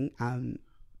lecturing,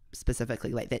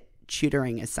 specifically, like that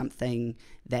tutoring is something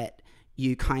that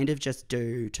you kind of just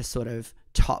do to sort of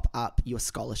top up your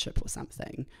scholarship or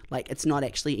something. Like it's not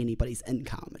actually anybody's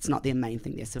income. It's not their main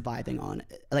thing they're surviving on.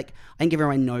 Like I think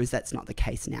everyone knows that's not the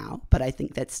case now, but I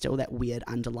think that's still that weird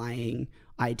underlying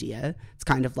idea. It's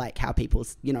kind of like how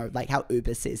people's, you know, like how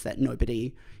Uber says that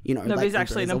nobody, you know, Nobody's like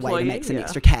actually Uber is an a way to employee, make some yeah.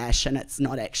 extra cash and it's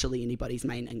not actually anybody's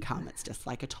main income. It's just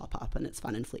like a top up and it's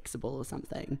fun and flexible or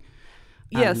something.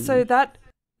 Yeah, so that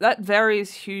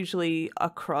varies hugely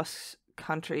across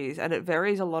countries and it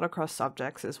varies a lot across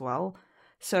subjects as well.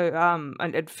 So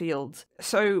and fields.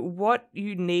 So what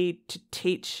you need to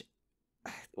teach,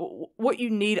 what you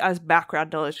need as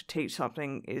background knowledge to teach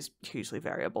something is hugely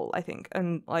variable, I think.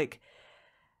 And like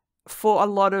for a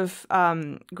lot of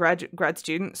grad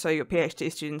students, so your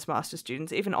PhD students, master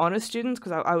students, even honors students,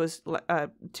 because I was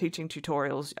teaching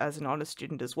tutorials as an honors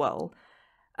student as well,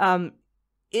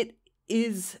 it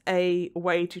is a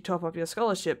way to top up your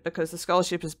scholarship because the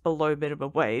scholarship is below minimum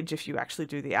wage if you actually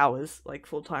do the hours, like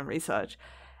full-time research.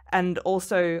 And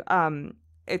also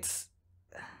it's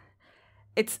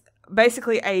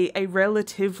basically a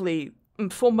relatively,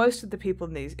 for most of the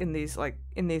people in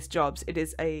these jobs, it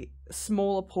is a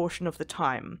smaller portion of the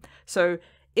time. So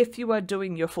if you are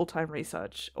doing your full-time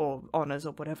research or honors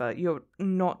or whatever, you're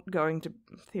not going to,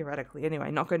 theoretically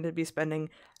anyway, not going to be spending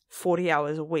 40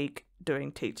 hours a week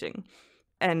doing teaching.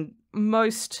 And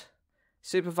most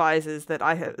supervisors that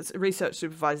I have, research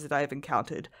supervisors that I have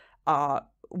encountered, are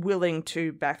willing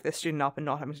to back their student up and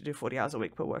not having to do 40 hours a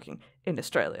week per working in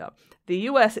Australia. The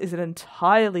US is an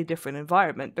entirely different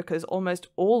environment because almost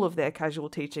all of their casual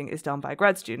teaching is done by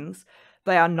grad students.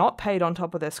 They are not paid on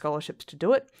top of their scholarships to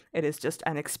do it. It is just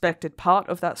an expected part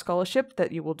of that scholarship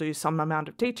that you will do some amount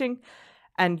of teaching.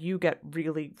 and you get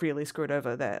really, really screwed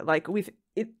over there. Like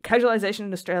casualization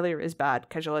in Australia is bad.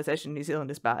 Casualization in New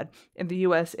Zealand is bad. In the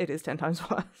US, it is 10 times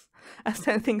worse, as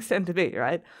things tend to be,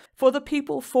 right? For the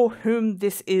people for whom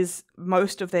this is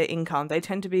most of their income, they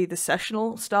tend to be the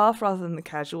sessional staff rather than the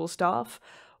casual staff,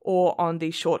 or on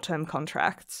the short-term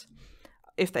contracts,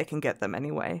 if they can get them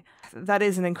anyway. That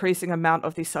is an increasing amount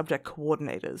of the subject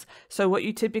coordinators. So what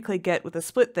you typically get with a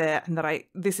split there, and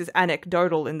this is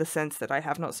anecdotal in the sense that I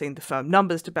have not seen the firm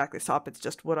numbers to back this up, it's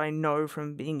just what I know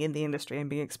from being in the industry and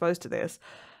being exposed to this.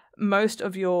 Most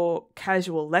of your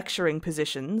casual lecturing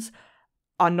positions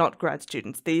are not grad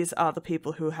students. These are the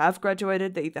people who have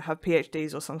graduated. They either have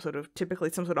PhDs or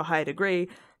typically some sort of higher degree.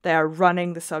 They are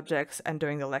running the subjects and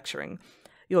doing the lecturing.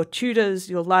 Your tutors,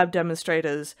 your lab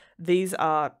demonstrators, these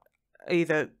are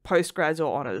either postgrads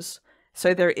or honours.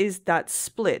 So there is that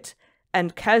split.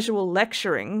 And casual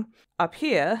lecturing up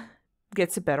here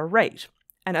gets a better rate.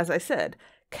 And as I said,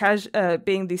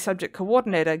 being the subject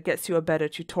coordinator gets you a better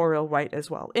tutorial rate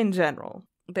as well, in general.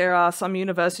 There are some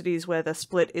universities where the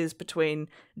split is between,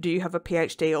 do you have a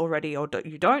PhD already or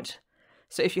you don't?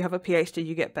 So if you have a PhD,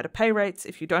 you get better pay rates.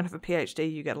 If you don't have a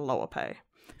PhD, you get a lower pay.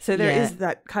 So there is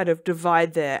that kind of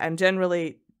divide there. And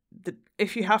generally,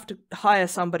 if you have to hire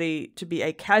somebody to be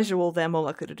a casual, they're more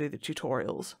likely to do the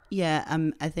tutorials. Yeah,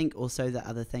 I think also the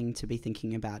other thing to be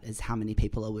thinking about is how many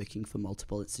people are working for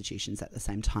multiple institutions at the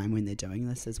same time when they're doing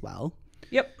this as well.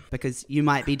 Yep. Because you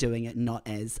might be doing it not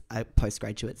as a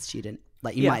postgraduate student.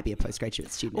 Like you might be a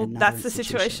postgraduate student. Well, in another that's the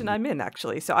situation I'm in,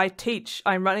 actually. So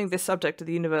I'm running this subject at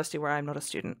the university where I'm not a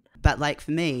student. But like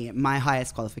for me, my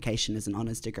highest qualification is an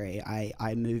honours degree.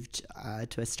 I moved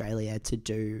to Australia to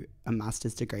do a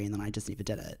master's degree and then I just never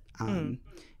did it.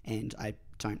 And I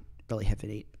don't really have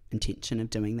any intention of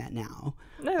doing that now.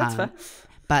 No, that's fair.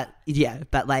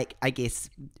 But like I guess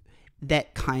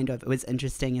that kind of, it was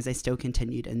interesting as I still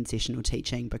continued in sessional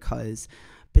teaching because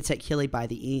particularly by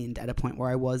the end, at a point where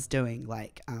I was doing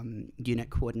like unit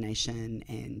coordination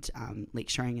and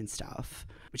lecturing and stuff,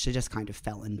 which I just kind of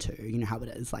fell into. You know how it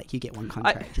is, like you get one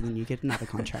contract and then you get another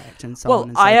contract and so on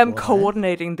and so I am forth.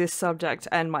 coordinating this subject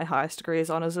and my highest degree is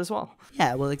honours as well.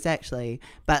 Yeah, well, exactly.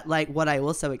 But like what I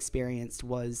also experienced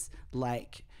was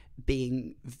like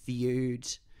being viewed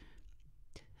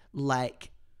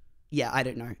like, yeah, I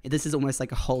don't know. This is almost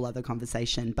like a whole other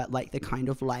conversation, but like the kind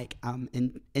of like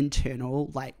internal,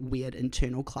 like weird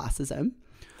internal classism.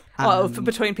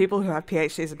 Between people who have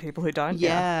PhDs and people who don't.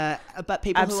 Yeah, but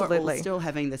people Absolutely. who are all still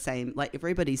having the same, like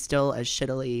everybody's still a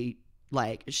shittily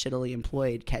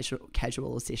employed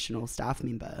casual or sessional staff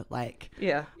member. Like,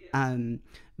 yeah.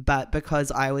 But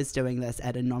because I was doing this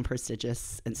at a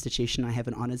non-prestigious institution, I have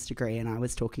an honours degree, and I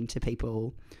was talking to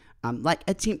people. Like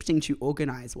attempting to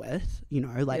organise with, you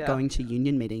know, like going to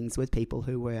union meetings with people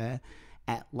who were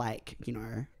at like, you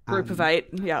know... Group of 8,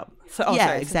 yeah.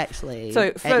 Exactly.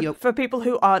 So for people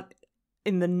who aren't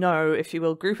in the know, if you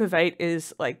will, Group of 8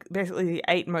 is like basically the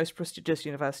 8 most prestigious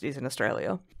universities in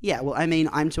Australia. Yeah, well, I mean,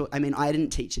 I didn't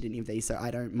teach at any of these, so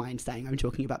I don't mind saying I'm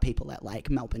talking about people at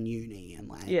like Melbourne Uni and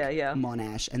like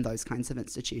Monash and those kinds of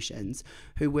institutions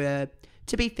who were...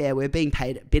 To be fair, we're being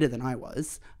paid better than I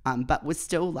was, but we're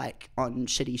still like on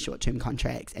shitty short-term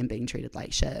contracts and being treated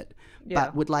like shit. Yeah.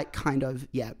 But would like kind of,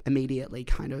 immediately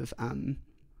kind of...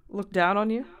 look down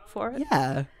on you for it?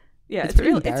 Yeah. Yeah, it's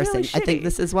really embarrassing. It's really shitty. I think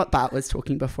this is what Bart was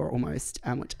talking before almost,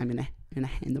 which I'm going to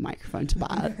hand the microphone to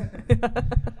Bart.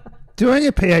 Doing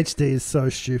a PhD is so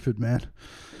stupid, man.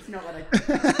 It's not what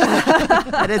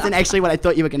that isn't actually what I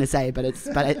thought you were going to say, but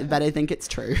I think it's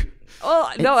true.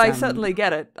 Well, no, I certainly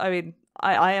get it. I mean,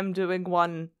 I am doing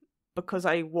one because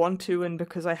I want to and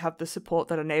because I have the support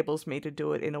that enables me to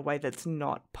do it in a way that's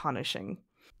not punishing.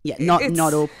 Yeah,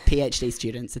 not all PhD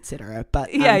students, etc.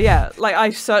 But yeah. Like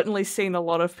I've certainly seen a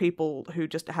lot of people who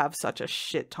just have such a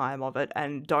shit time of it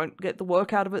and don't get the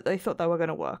work out of it they thought they were going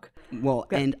to work. Well,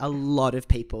 and a lot of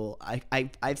people,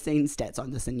 I've seen stats on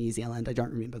this in New Zealand. I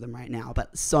don't remember them right now,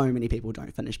 but so many people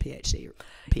don't finish PhDs.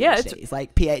 Yeah, it's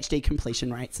like PhD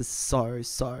completion rates are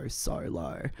so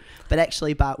low. But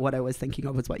actually, what I was thinking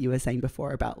of was what you were saying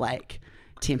before about like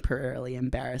temporarily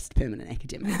embarrassed permanent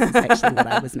academics is actually what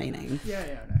I was meaning.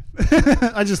 Yeah, I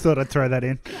know. I just thought I'd throw that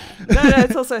in. No,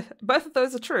 it's also, both of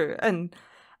those are true. And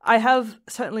I have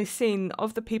certainly seen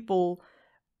of the people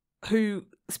who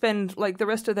spend like the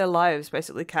rest of their lives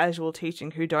basically casual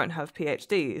teaching who don't have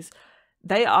PhDs,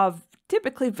 they are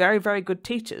typically very, very good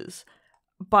teachers,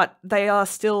 but they are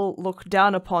still looked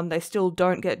down upon. They still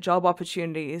don't get job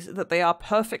opportunities that they are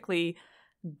perfectly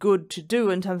good to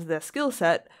do in terms of their skill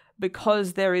set,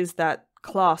 because there is that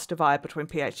class divide between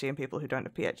PhD and people who don't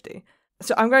have PhD.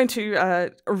 So I'm going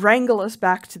to wrangle us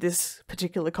back to this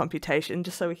particular computation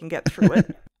just so we can get through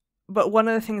it. But one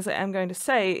of the things I am going to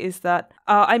say is that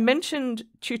I mentioned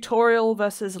tutorial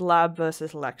versus lab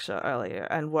versus lecture earlier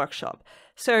and workshop.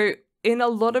 So in a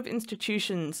lot of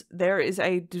institutions, there is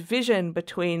a division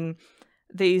between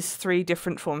these three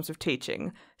different forms of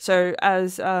teaching. So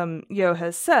as Yo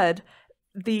has said,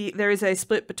 there is a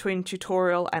split between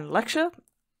tutorial and lecture.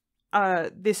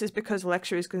 This is because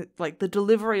lecture is like the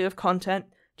delivery of content.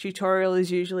 Tutorial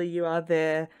is usually you are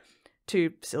there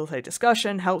to facilitate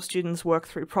discussion, help students work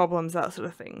through problems, that sort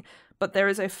of thing. But there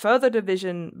is a further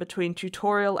division between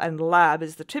tutorial and lab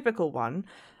is the typical one,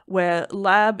 where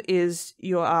lab is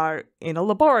you are in a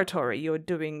laboratory, you're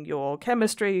doing your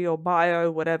chemistry, your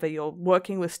bio, whatever, you're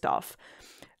working with stuff.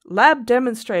 Lab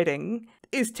demonstrating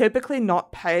is typically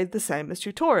not paid the same as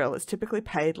tutorial. It's typically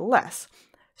paid less.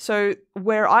 So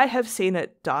where I have seen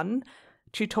it done,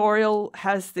 tutorial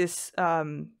has this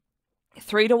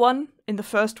 3-to-1 in the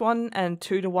first one and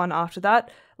 2-to-1 after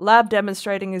that. Lab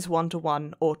demonstrating is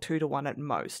 1-to-1 or 2-to-1 at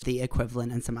most. The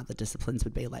equivalent in some other disciplines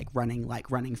would be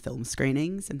running film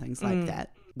screenings and things like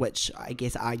that, which I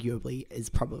guess arguably is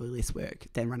probably less work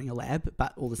than running a lab,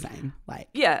 but all the same.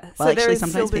 Yeah. Well, so actually,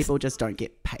 sometimes people just don't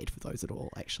get paid for those at all,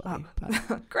 actually.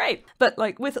 Great. But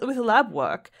with lab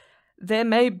work, there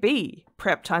may be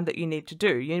prep time that you need to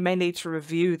do. You may need to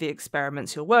review the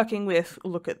experiments you're working with,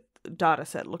 look at data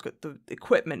set, look at the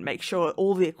equipment, make sure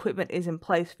all the equipment is in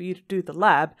place for you to do the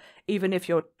lab, even if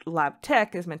your lab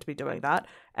tech is meant to be doing that.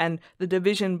 And the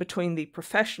division between the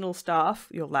professional staff,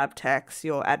 your lab techs,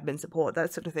 your admin support,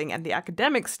 that sort of thing, and the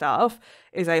academic staff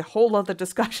is a whole other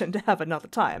discussion to have another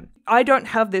time. I don't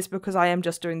have this because I am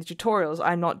just doing the tutorials,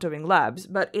 I'm not doing labs,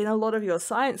 but in a lot of your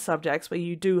science subjects where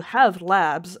you do have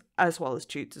labs, as well as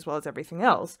tutes, as well as everything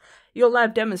else, your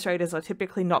lab demonstrators are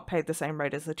typically not paid the same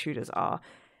rate as the tutors are.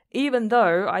 Even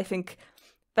though I think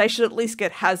they should at least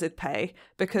get hazard pay,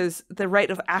 because the rate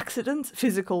of accidents,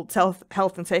 physical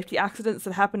health and safety accidents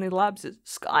that happen in labs is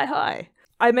sky high.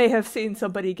 I may have seen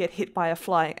somebody get hit by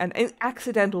an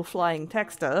accidental flying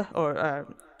texter or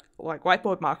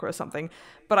whiteboard marker or something,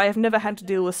 but I have never had to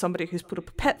deal with somebody who's put a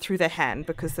pipette through their hand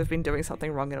because they've been doing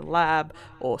something wrong in a lab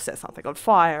or set something on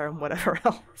fire and whatever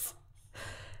else.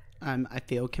 I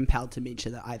feel compelled to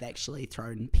mention that I've actually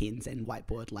thrown pens and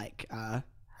whiteboard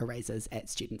erasers at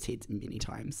students' heads many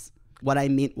times. What I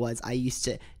meant was I used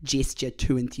to gesture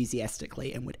too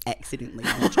enthusiastically and would accidentally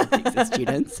launch objects at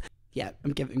students. Yeah,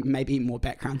 I'm giving maybe more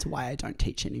background to why I don't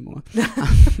teach anymore.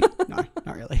 No,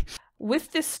 not really.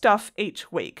 With this stuff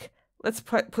each week, let's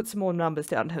put some more numbers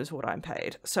down in terms of what I'm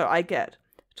paid. So I get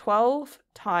 12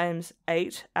 times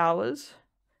 8 hours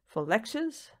for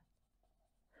lectures.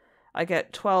 I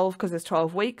get 12, because there's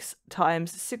 12 weeks,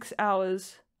 times 6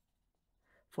 hours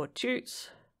for tutes.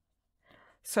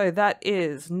 So that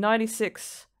is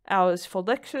 96 hours for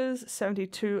lectures,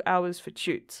 72 hours for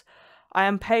tutes. I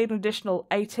am paid an additional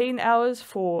 18 hours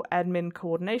for admin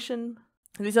coordination.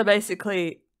 These are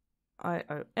basically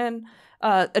ION.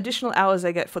 Additional hours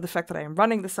I get for the fact that I am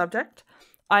running the subject.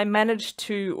 I managed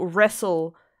to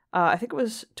wrestle, I think it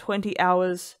was 20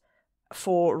 hours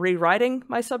for rewriting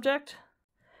my subject.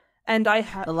 And I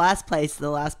had the last place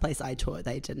I taught,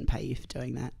 they didn't pay you for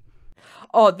doing that.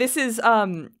 Oh, this is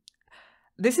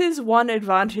one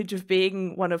advantage of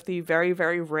being one of the very,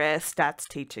 very rare stats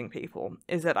teaching people,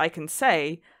 is that I can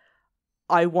say,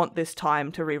 I want this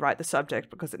time to rewrite the subject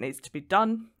because it needs to be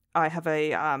done. I have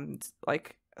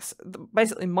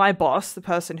basically my boss, the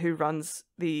person who runs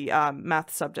the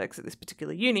math subjects at this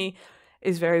particular uni,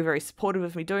 is very, very supportive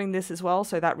of me doing this as well.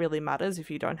 So that really matters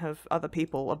if you don't have other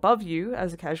people above you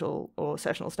as a casual or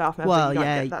sessional staff member. You don't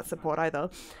get that support either.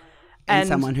 And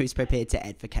someone who's prepared to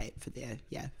advocate for their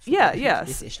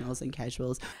sessionals and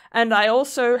casuals. And I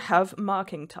also have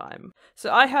marking time.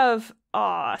 So I have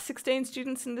 16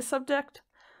 students in this subject.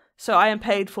 So I am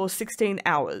paid for 16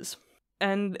 hours.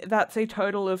 And that's a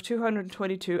total of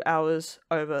 222 hours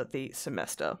over the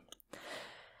semester.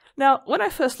 Now, when I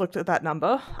first looked at that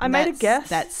number, I made a guess.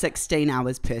 That's 16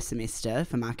 hours per semester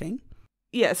for marking?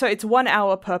 Yeah, so it's 1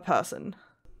 hour per person.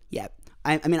 Yeah.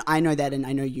 I mean, I know that and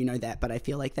I know you know that, but I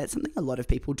feel like that's something a lot of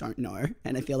people don't know.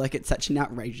 And I feel like it's such an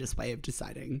outrageous way of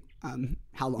deciding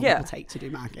how long it will take to do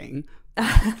marking.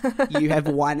 You have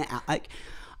 1 hour.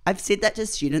 I've said that to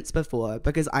students before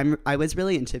because I was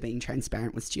really into being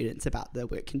transparent with students about the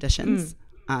work conditions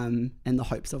in the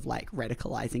hopes of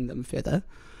radicalizing them further.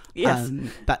 Yes.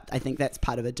 But I think that's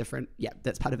part of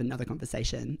that's part of another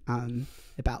conversation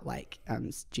about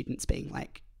students being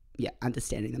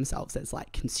understanding themselves as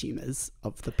consumers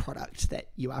of the product that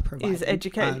you are providing. Is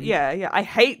educated.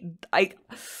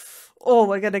 oh,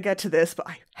 we're going to get to this, but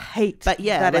I hate But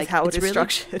yeah, that is like, how it it's is really-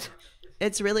 structured.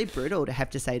 It's really brutal to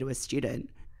have to say to a student,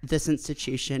 this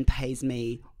institution pays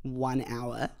me 1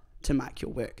 hour to mark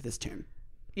your work this term.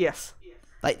 Yes.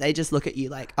 Like, they just look at you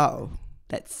like, oh,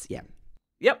 that's, yeah.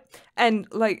 Yep. And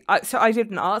like, so I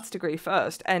did an arts degree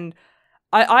first, and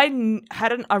I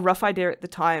had a rough idea at the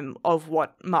time of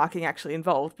what marking actually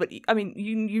involved. But I mean,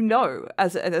 you know,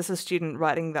 as a student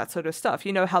writing that sort of stuff,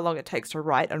 you know how long it takes to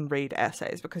write and read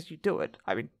essays because you do it.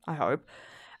 I mean, I hope.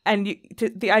 And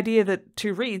the idea that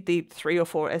to read the 3 or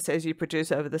 4 essays you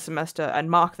produce over the semester and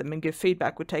mark them and give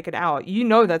feedback would take an hour, you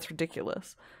know that's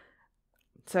ridiculous.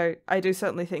 So I do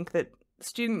certainly think that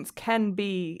students can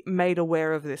be made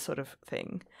aware of this sort of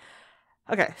thing.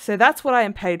 Okay, so that's what I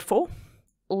am paid for.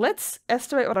 Let's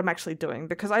estimate what I'm actually doing,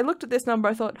 because I looked at this number,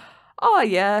 I thought, oh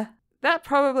yeah, that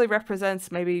probably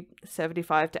represents maybe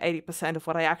 75 to 80% of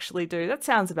what I actually do. That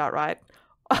sounds about right.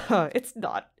 It's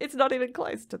not. It's not even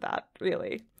close to that,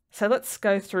 really. So let's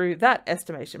go through that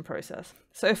estimation process.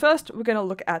 So first, we're going to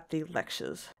look at the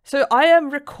lectures. So I am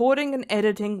recording and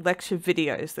editing lecture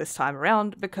videos this time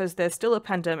around because there's still a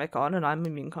pandemic on and I'm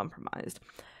immune compromised.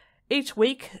 Each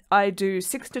week, I do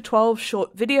 6 to 12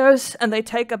 short videos and they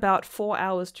take about 4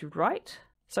 hours to write.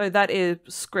 So that is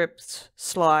scripts,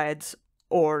 slides,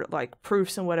 or like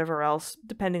proofs and whatever else,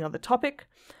 depending on the topic.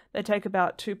 They take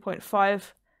about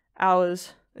 2.5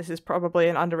 hours. This is probably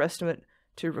an underestimate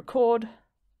to record.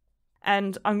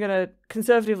 And I'm going to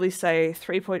conservatively say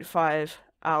 3.5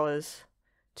 hours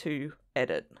to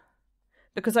edit,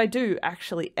 because I do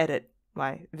actually edit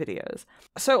my videos.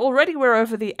 So already we're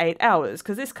over the 8 hours,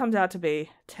 because this comes out to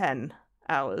be 10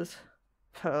 hours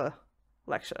per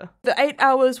lecture. The 8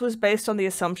 hours was based on the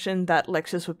assumption that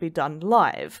lectures would be done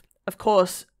live. Of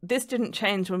course, this didn't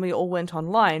change when we all went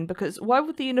online, because why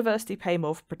would the university pay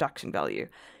more for production value?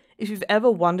 If you've ever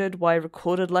wondered why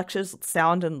recorded lectures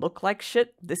sound and look like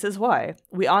shit, this is why.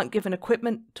 We aren't given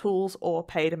equipment, tools, or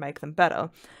pay to make them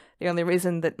better. The only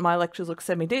reason that my lectures look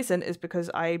semi-decent is because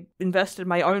I invested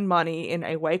my own money in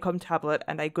a Wacom tablet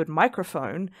and a good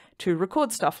microphone to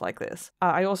record stuff like this.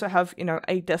 I also have,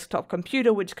 a desktop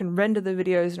computer which can render the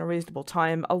videos in a reasonable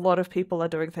time. A lot of people are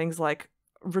doing things like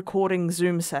recording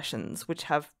Zoom sessions, which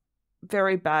have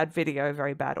very bad video,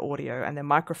 very bad audio, and their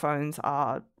microphones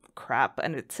are crap,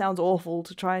 and it sounds awful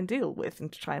to try and deal with and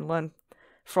to try and learn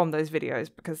from those videos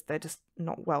because they're just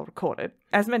not well recorded.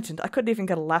 As mentioned, I couldn't even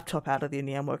get a laptop out of the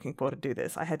uni I'm working for to do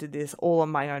this. I had to do this all on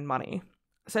my own money.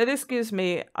 So this gives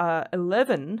me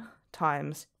 11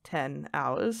 times 10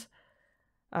 hours,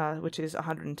 which is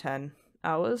 110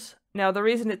 hours. Now, the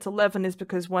reason it's 11 is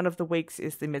because one of the weeks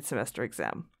is the mid-semester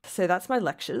exam. So that's my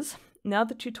lectures. Now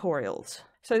the tutorials.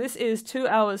 So this is 2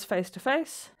 hours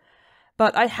face-to-face.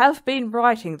 But I have been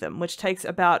writing them, which takes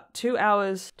about 2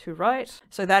 hours to write.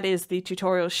 So that is the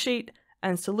tutorial sheet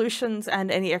and solutions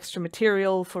and any extra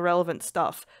material for relevant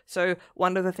stuff. So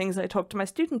one of the things I talk to my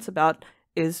students about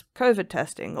is COVID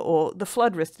testing or the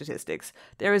flood risk statistics.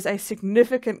 There is a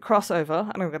significant crossover,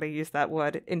 and I'm going to use that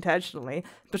word intentionally,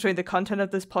 between the content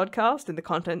of this podcast and the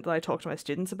content that I talk to my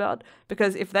students about,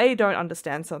 because if they don't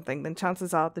understand something, then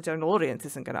chances are the general audience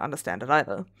isn't going to understand it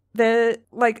either. They're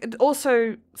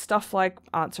also stuff like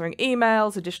answering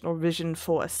emails, additional revision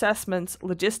for assessments,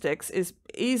 logistics is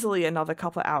easily another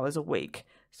couple of hours a week.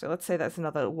 So let's say that's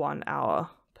another 1 hour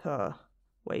per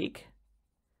week.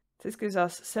 This gives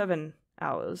us 7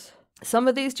 hours. Some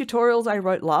of these tutorials I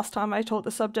wrote last time I taught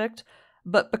the subject,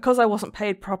 but because I wasn't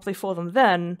paid properly for them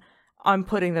then, I'm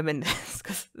putting them in this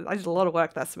because I did a lot of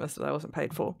work that semester that I wasn't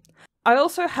paid for. I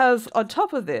also have, on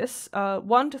top of this,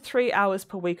 1 to 3 hours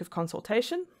per week of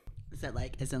consultation. Is that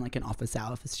as in an office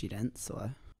hour for students,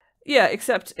 or? Yeah,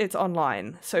 except it's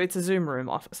online, so it's a Zoom room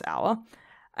office hour.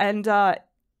 And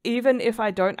even if I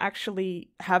don't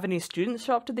actually have any students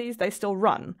show up to these, they still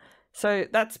run. So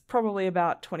that's probably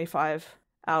about 25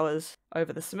 hours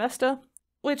over the semester,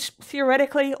 which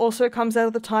theoretically also comes out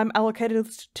of the time allocated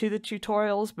to the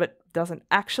tutorials, but doesn't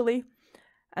actually.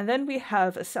 And then we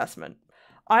have assessment.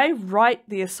 I write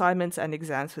the assignments and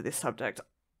exams for this subject.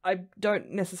 I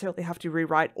don't necessarily have to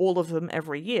rewrite all of them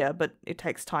every year, but it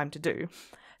takes time to do.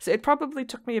 So it probably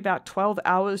took me about 12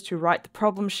 hours to write the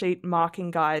problem sheet,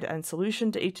 marking guide, and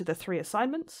solution to each of the 3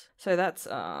 assignments. So that's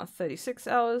 36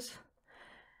 hours.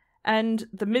 And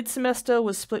the mid-semester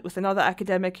was split with another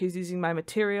academic who's using my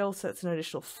material, so that's an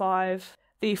additional 5.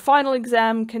 The final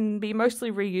exam can be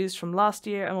mostly reused from last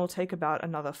year and will take about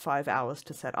another 5 hours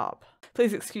to set up.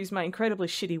 Please excuse my incredibly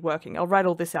shitty working. I'll write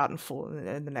all this out in full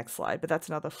in the next slide, but that's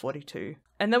another 42.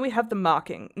 And then we have the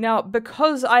marking. Now,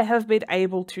 because I have been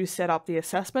able to set up the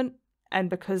assessment, and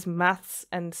because maths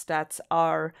and stats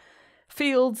are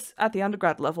fields at the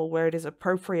undergrad level where it is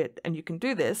appropriate and you can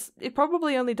do this, it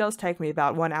probably only does take me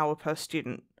about 1 hour per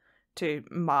student to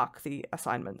mark the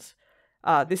assignments.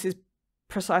 This is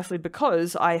precisely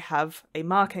because I have a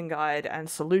marking guide and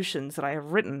solutions that I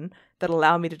have written that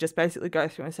allow me to just basically go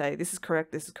through and say, this is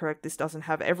correct, this doesn't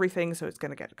have everything, so it's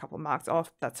going to get a couple of marks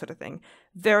off, that sort of thing.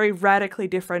 Very radically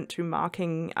different to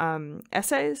marking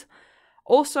essays.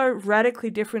 Also radically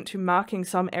different to marking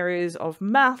some areas of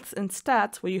maths and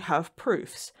stats where you have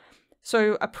proofs.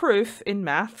 So a proof in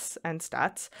maths and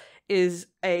stats is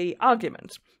an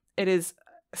argument. It is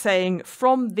saying,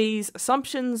 from these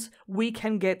assumptions, we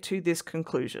can get to this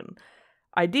conclusion.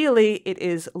 Ideally, it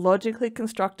is logically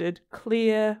constructed,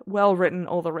 clear, well-written,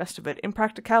 all the rest of it. In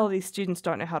practicality, students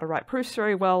don't know how to write proofs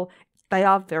very well. They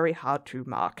are very hard to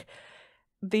mark.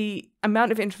 The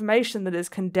amount of information that is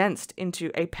condensed into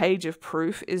a page of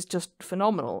proof is just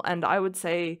phenomenal. And I would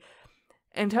say,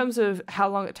 in terms of how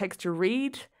long it takes to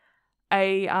read,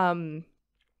 a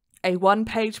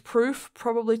one-page proof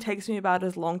probably takes me about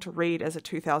as long to read as a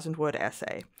 2,000-word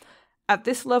essay. At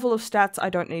this level of stats, I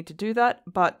don't need to do that,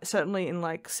 but certainly in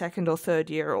like second or third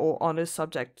year or honours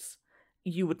subjects,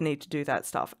 you would need to do that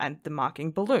stuff, and the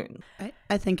marking balloon.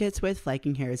 I think it's worth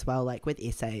flagging here as well, like with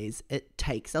essays, it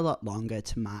takes a lot longer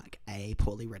to mark a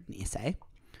poorly written essay.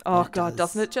 Oh God,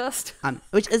 doesn't it just?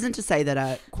 Which isn't to say that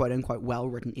a quote-unquote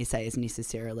well-written essay is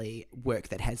necessarily work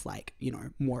that has like, you know,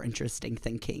 more interesting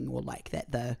thinking, or like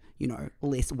that the, you know,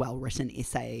 less well-written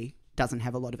essay doesn't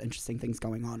have a lot of interesting things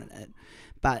going on in it.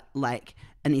 But like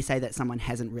an essay that someone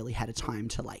hasn't really had a time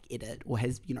to like edit, or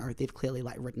has, you know, they've clearly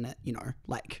like written it, you know,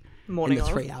 like morning in the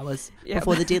 3 hours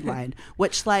before the deadline,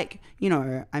 which like, you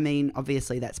know, I mean,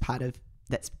 obviously that's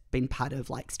been part of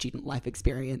like student life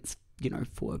experience, you know,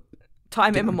 for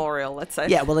time immemorial, let's say.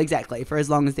 Yeah, well, exactly, for as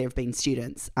long as there have been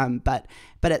students. But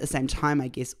at the same time, I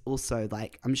guess also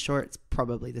like, I'm sure it's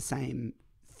probably the same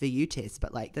for you, Tess,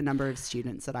 but like the number of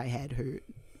students that I had who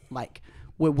like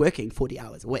were working 40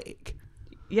 hours a week.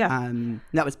 Yeah.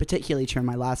 That was particularly true in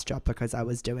my last job because I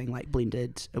was doing like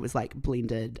blended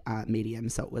medium.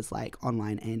 So it was like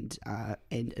online and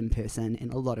in person.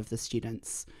 And a lot of the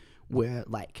students were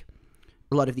like,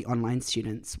 a lot of the online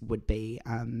students would be,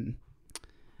 you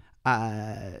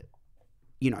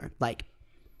know, like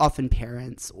often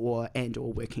parents or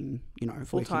working, you know,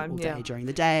 full time, working all day during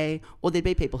the day, or there'd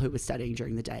be people who were studying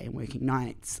during the day and working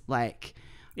nights, like.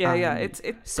 It's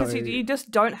because you just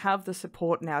don't have the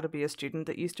support now to be a student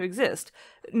that used to exist.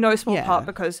 No small part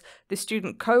because the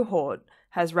student cohort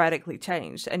has radically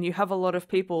changed, and you have a lot of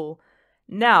people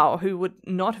now who would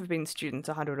not have been students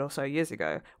 100 or so years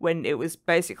ago, when it was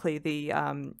basically the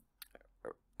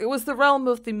realm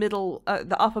of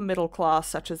the upper middle class,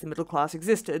 such as the middle class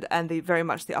existed, and very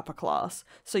much the upper class.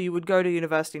 So you would go to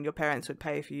university and your parents would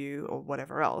pay for you or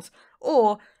whatever else,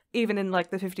 or even in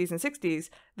like the 50s and 60s,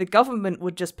 the government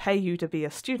would just pay you to be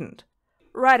a student.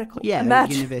 Radical. Yeah,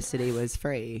 Imagine. University was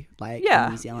free, like in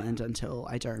New Zealand until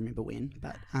I don't remember when.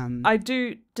 But I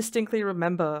do distinctly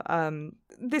remember,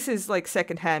 this is like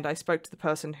secondhand, I spoke to the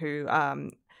person who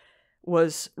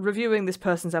was reviewing this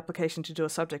person's application to do a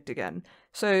subject again.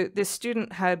 So this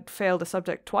student had failed a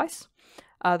subject twice.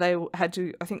 They had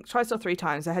to, I think twice or three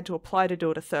times, they had to apply to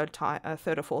do it a third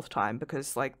or fourth time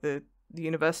because like the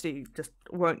university just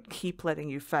won't keep letting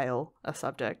you fail a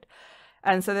subject.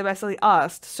 And so they basically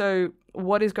asked, so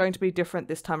what is going to be different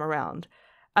this time around?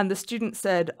 And the student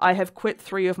said, I have quit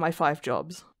 3 of my 5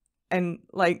 jobs. And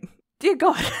like, dear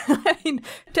God, I mean,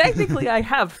 technically I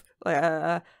have,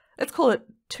 let's call it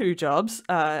 2 jobs.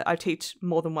 I teach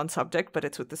more than one subject, but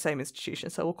it's with the same institution.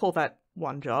 So we'll call that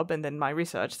 1 job, and then my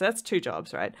research. So that's 2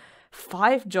 jobs, right?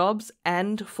 5 jobs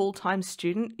and full-time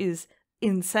student is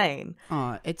insane.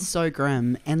 Oh, it's so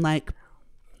grim. And like,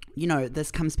 you know, this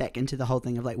comes back into the whole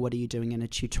thing of like, what are you doing in a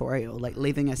tutorial? Like,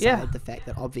 leaving aside the fact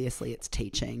that obviously it's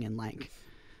teaching, and like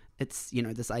it's, you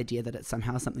know, this idea that it's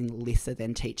somehow something lesser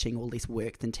than teaching or less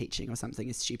work than teaching or something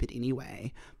is stupid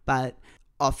anyway. But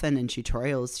often in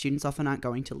tutorials, students often aren't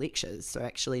going to lectures. So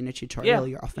actually in a tutorial,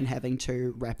 you're often having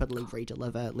to rapidly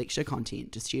redeliver lecture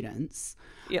content to students.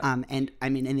 And I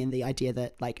mean, and then the idea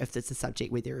that like, if it's a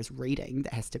subject where there is reading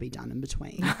that has to be done in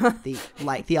between,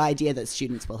 the idea that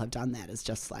students will have done that is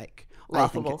just like,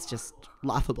 laughable. I think it's just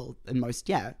laughable in most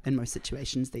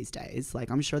situations these days. Like,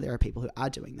 I'm sure there are people who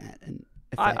are doing that. And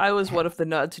I was one of the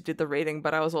nerds who did the reading,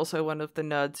 but I was also one of the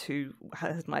nerds who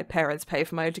had my parents pay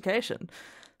for my education.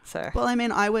 So well,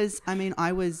 I was a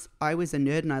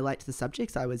nerd and I liked the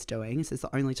subjects I was doing. This is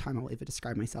the only time I'll ever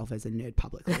describe myself as a nerd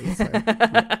publicly. So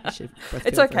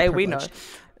it's okay, we know.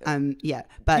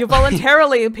 But you're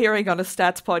voluntarily appearing on a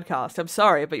stats podcast. I'm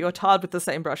sorry, but you're tarred with the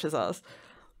same brush as us.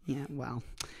 Yeah, well,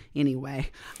 anyway,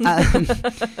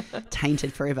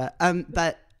 tainted forever.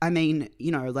 But I mean,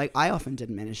 you know, like I often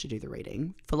didn't manage to do the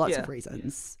reading for lots of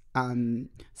reasons. Some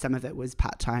of it was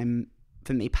part-time,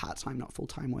 for me, part-time, not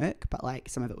full-time work, but like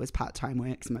some of it was part-time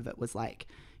work. Some of it was like,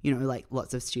 you know, like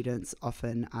lots of students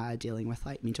often are dealing with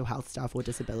like mental health stuff or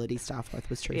disability stuff. Both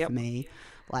was true for me.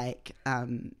 Like,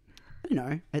 you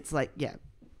know, it's like, yeah.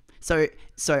 So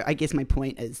I guess my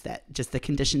point is that just the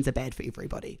conditions are bad for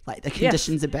everybody. Like the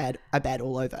conditions are bad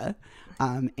all over,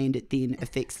 and it then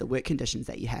affects the work conditions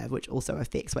that you have, which also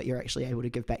affects what you're actually able to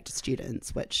give back to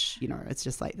students. Which, you know, it's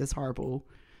just like this horrible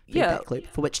feedback loop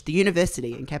for which the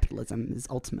university and capitalism is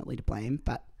ultimately to blame.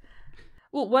 But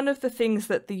well, one of the things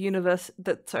that the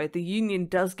union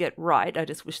does get right, I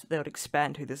just wish that they would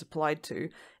expand who this applied to,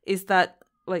 is that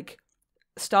like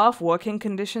staff working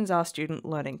conditions are student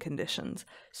learning conditions.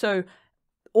 So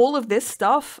all of this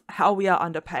stuff, how we are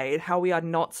underpaid, how we are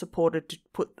not supported to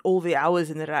put all the hours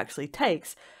in that it actually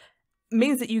takes,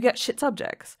 means that you get shit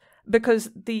subjects, because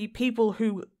the people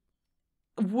who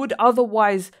would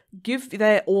otherwise give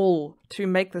their all to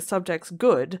make the subjects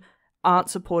good aren't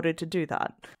supported to do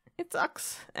that. It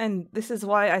sucks. And this is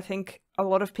why I think a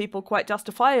lot of people quite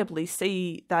justifiably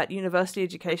see that university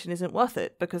education isn't worth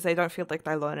it, because they don't feel like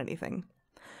they learn anything.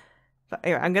 But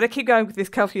anyway, I'm going to keep going with this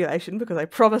calculation because I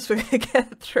promise we're going to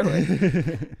get through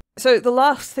it. So the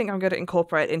last thing I'm going to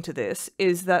incorporate into this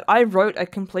is that I wrote a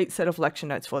complete set of lecture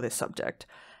notes for this subject.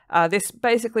 This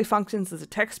basically functions as a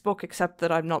textbook, except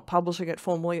that I'm not publishing it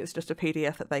formally. It's just a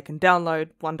PDF that they can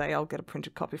download. One day I'll get a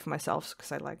printed copy for myself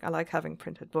because I like having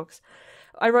printed books.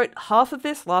 I wrote half of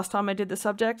this last time I did the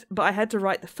subject, but I had to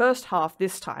write the first half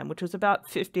this time, which was about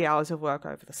 50 hours of work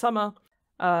over the summer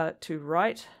to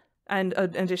write, and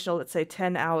an additional, let's say,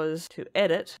 10 hours to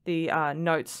edit the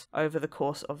notes over the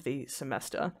course of the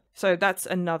semester. So that's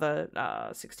another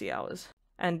 60 hours.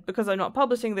 And because I'm not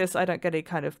publishing this, I don't get any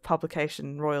kind of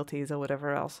publication royalties or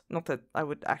whatever else. Not that I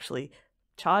would actually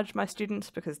charge my students,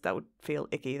 because that would feel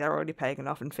icky. They're already paying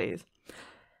enough in fees.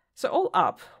 So all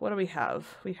up, what do we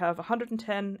have? We have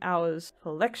 110 hours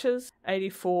for lectures,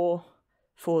 84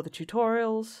 for the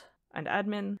tutorials and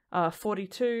admin,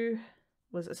 42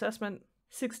 was assessment,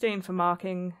 16 for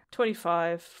marking,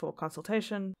 25 for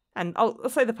consultation, and I'll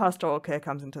say the pastoral care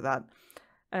comes into that,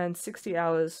 and 60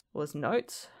 hours was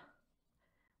notes,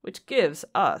 which gives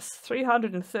us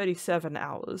 337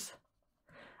 hours,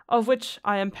 of which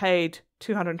I am paid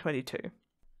 222.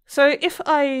 So if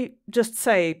I just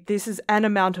say this is an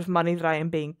amount of money that I am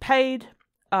being paid,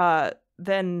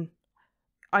 then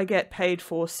I get paid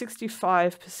for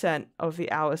 65% of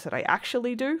the hours that I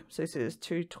actually do. So this is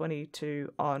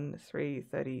 222 on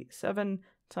 337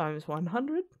 times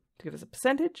 100 to give us a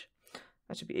percentage.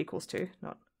 That should be equals to,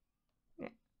 not,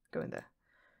 go in there,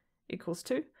 equals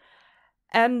to.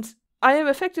 And I am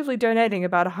effectively donating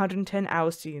about 110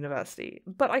 hours to university,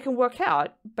 but I can work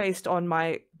out, based on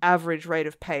my average rate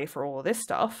of pay for all of this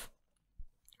stuff,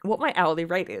 what my hourly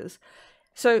rate is.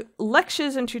 So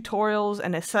lectures and tutorials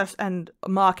and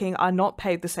marking are not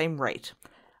paid the same rate.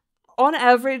 On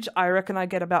average, I reckon I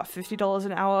get about $50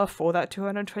 an hour for that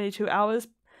 222 hours.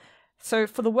 So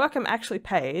for the work I'm actually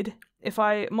paid, if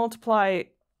I multiply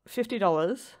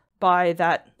 $50 by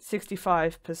that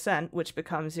 65%, which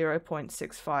becomes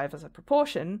 0.65 as a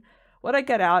proportion, what I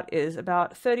get out is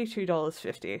about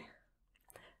 $32.50.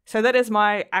 So that is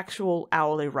my actual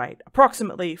hourly rate,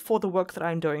 approximately, for the work that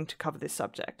I'm doing to cover this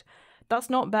subject. That's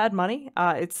not bad money.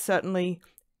 It's certainly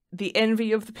the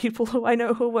envy of the people who I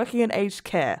know who are working in aged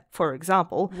care, for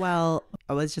example. Well,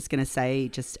 I was just going to say,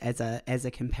 just as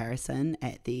a comparison,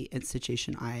 at the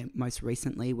institution I most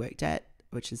recently worked at,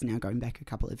 which is now going back a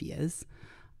couple of years,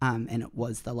 and it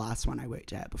was the last one I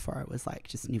worked at before I was like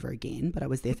just never again, but I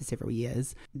was there for several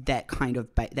years. That kind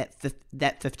of that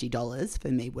 $50 for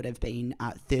me would have been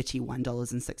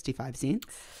 $31.65.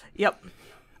 Yep.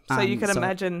 So you can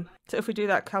imagine, so if we do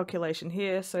that calculation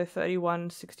here, so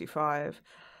 31.65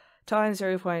 times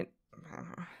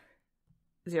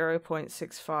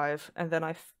 0.65, and then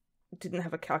I didn't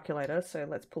have a calculator, so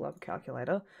let's pull up a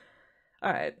calculator.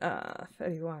 All right,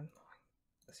 31.65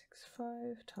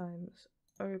 times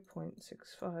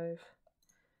 0.65.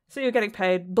 So you're getting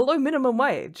paid below minimum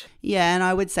wage. Yeah, and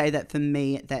I would say that for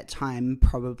me at that time,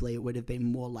 probably it would have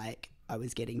been more like I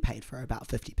was getting paid for about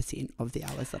 50% of the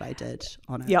hours that I did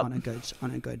on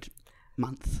a good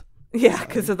month. Yeah,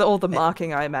 because of all the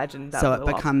marking, I imagine. So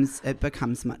it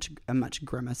becomes a much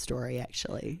grimmer story,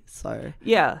 actually. So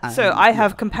yeah, so I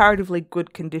have comparatively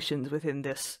good conditions within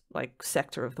this like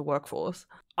sector of the workforce.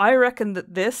 I reckon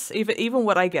that this, even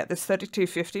what I get, this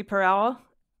 $32.50 per hour,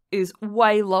 is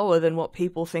way lower than what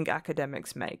people think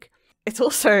academics make. it's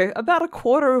also about a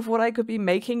quarter of what I could be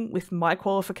making with my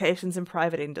qualifications in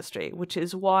private industry, which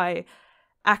is why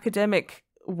academic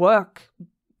work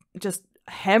just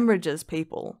hemorrhages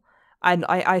people. And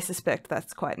I suspect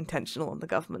that's quite intentional on the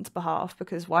government's behalf,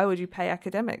 because why would you pay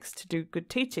academics to do good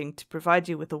teaching, to provide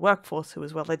you with a workforce who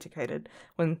is well educated,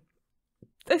 when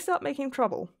they start making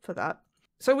trouble for that?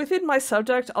 So within my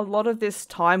subject, a lot of this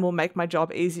time will make my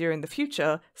job easier in the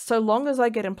future, so long as I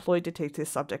get employed to teach this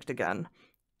subject again.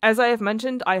 As I have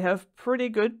mentioned, I have pretty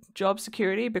good job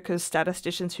security because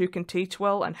statisticians who can teach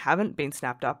well and haven't been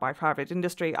snapped up by private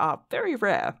industry are very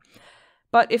rare.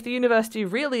 But if the university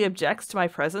really objects to my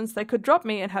presence, they could drop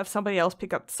me and have somebody else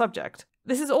pick up the subject.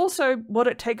 This is also what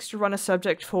it takes to run a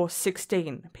subject for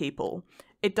 16 people.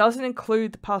 It doesn't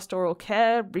include the pastoral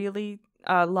care, really.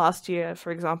 Last year,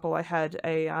 for example, I had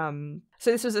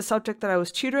so this was a subject that I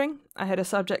was tutoring. I had a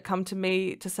subject come to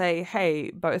me to say,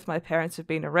 hey, both my parents have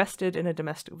been arrested in a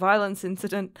domestic violence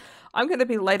incident. I'm going to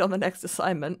be late on the next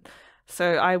assignment.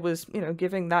 So I was,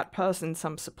 giving that person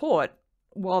some support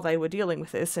while they were dealing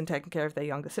with this and taking care of their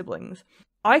younger siblings.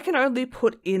 I can only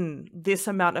put in this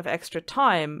amount of extra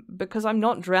time because I'm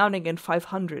not drowning in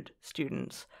 500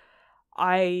 students.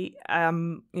 I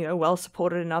am, well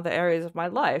supported in other areas of my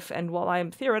life, and while I am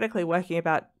theoretically working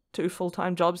about 2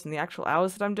 full-time jobs in the actual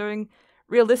hours that I'm doing,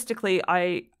 realistically,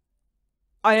 I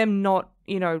am not,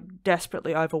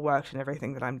 desperately overworked in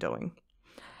everything that I'm doing.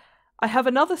 I have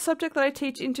another subject that I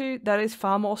teach into that is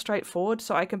far more straightforward,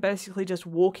 so I can basically just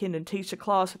walk in and teach a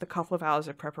class with a couple of hours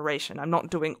of preparation. I'm not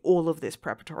doing all of this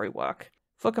preparatory work.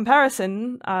 For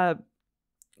comparison,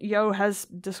 Yo has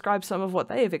described some of what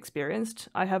they have experienced.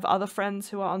 I have other friends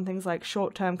who are on things like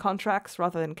short-term contracts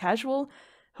rather than casual,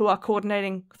 who are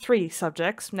coordinating 3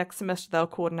 subjects. Next semester they'll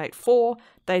coordinate 4.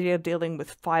 They are dealing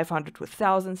with 500 to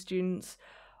 1,000 students.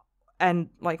 And,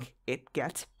 it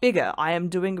gets bigger. I am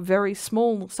doing a very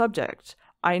small subject.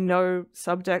 I know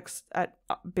subjects at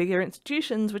bigger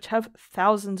institutions which have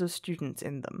thousands of students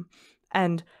in them.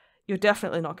 And you're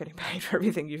definitely not getting paid for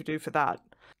everything you do for that.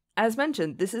 As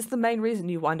mentioned, this is the main reason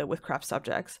you wind up with crap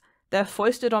subjects. They're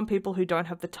foisted on people who don't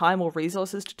have the time or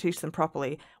resources to teach them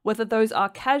properly, whether those are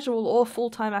casual or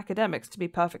full-time academics, to be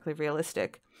perfectly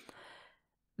realistic.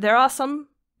 There are some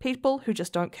people who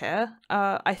just don't care.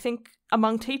 I think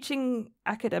among teaching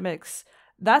academics,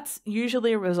 that's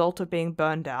usually a result of being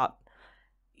burned out.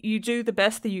 You do the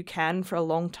best that you can for a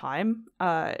long time,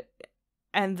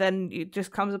 and then it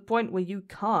just comes a point where you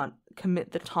can't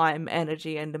commit the time,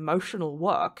 energy, and emotional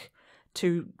work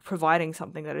to providing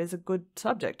something that is a good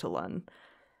subject to learn.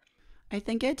 I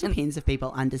think it depends if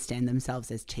people understand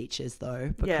themselves as teachers,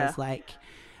 though, because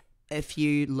if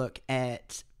you look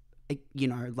at,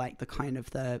 the kind of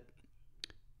the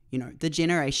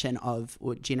generation of,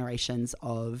 or generations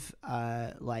of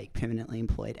permanently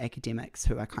employed academics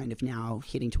who are kind of now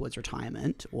heading towards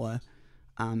retirement, or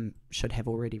should have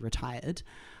already retired,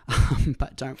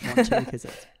 but don't want to because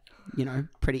it's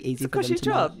pretty easy for them to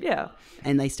job,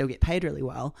 and they still get paid really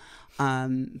well.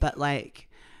 But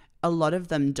a lot of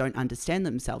them don't understand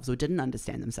themselves, or didn't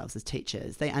understand themselves as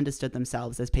teachers. They understood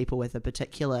themselves as people with a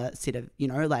particular set of,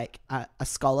 a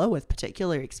scholar with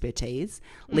particular expertise.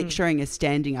 Lecturing is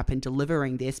standing up and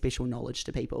delivering their special knowledge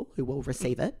to people who will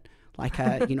receive it.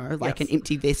 An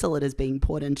empty vessel it is being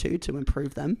poured into to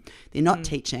improve them. They're not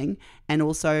teaching, and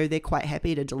also they're quite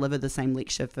happy to deliver the same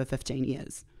lecture for 15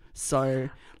 years. So,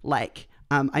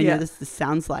 I know this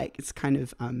sounds like it's kind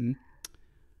of,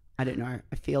 I don't know.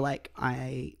 I feel like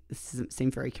this doesn't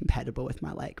seem very compatible with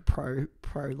my pro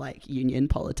union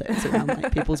politics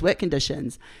around people's work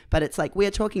conditions. But it's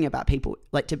we're talking about people,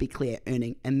 to be clear,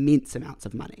 earning immense amounts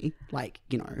of money.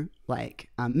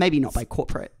 Maybe not by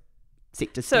corporate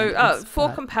sector standards. So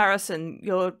for comparison,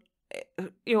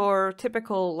 your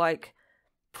typical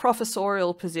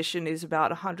professorial position is about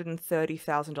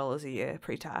 $130,000 a year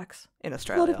pre-tax in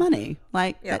Australia. A lot of money.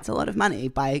 That's a lot of money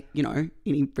by,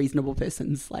 any reasonable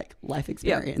person's life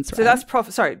experience. Yeah. Right? So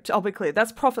that's sorry, I'll be clear.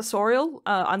 That's professorial.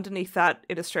 Underneath that,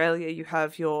 in Australia, you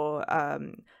have your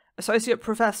associate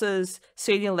professors,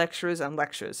 senior lecturers, and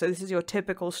lecturers. So this is your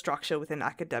typical structure within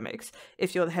academics.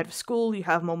 If you're the head of school, you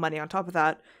have more money on top of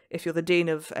that. If you're the dean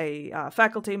of a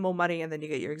faculty, more money, and then you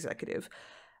get your executive.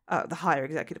 The higher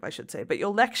executive, I should say. But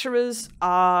your lecturers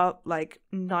are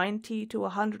 90 to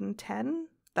 110,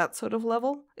 that sort of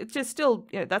level. It's just still,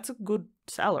 that's a good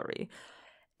salary.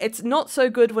 It's not so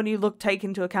good when you take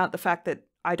into account the fact that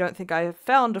I don't think I have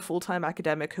found a full-time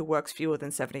academic who works fewer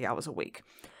than 70 hours a week.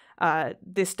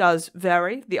 This does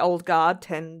vary. The old guard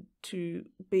tend to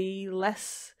be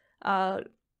less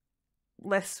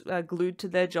glued to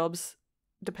their jobs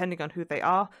depending on who they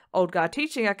are. Old guard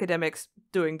teaching academics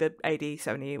doing the 80,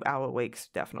 70-hour weeks,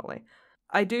 definitely.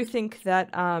 I do think that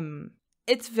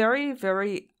it's very,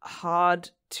 very hard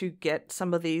to get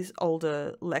some of these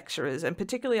older lecturers, and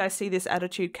particularly I see this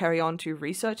attitude carry on to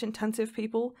research-intensive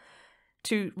people,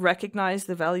 to recognize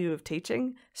the value of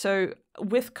teaching. So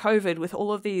with COVID, with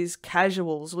all of these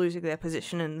casuals losing their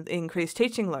position and the increased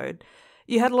teaching load,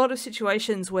 you had a lot of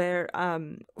situations where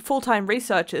full-time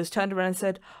researchers turned around and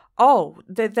said, oh,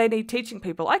 they need teaching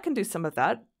people. I can do some of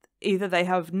that. Either they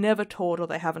have never taught or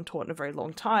they haven't taught in a very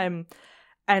long time.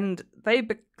 And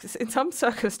in some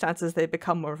circumstances, they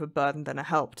become more of a burden than a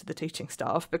help to the teaching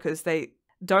staff because they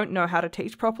don't know how to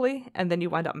teach properly. And then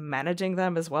you wind up managing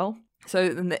them as well.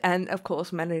 So, and of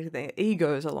course, managing their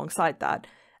egos alongside that.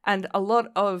 And a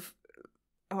lot of,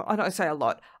 I don't say a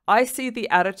lot, I see the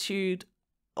attitude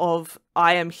of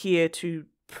I am here to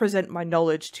present my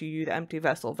knowledge to you, the empty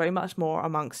vessel, very much more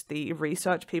amongst the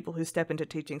research people who step into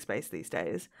teaching space these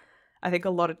days. I think a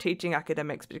lot of teaching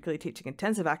academics, particularly teaching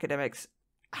intensive academics,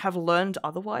 have learned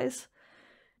otherwise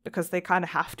because they kind of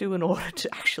have to in order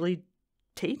to actually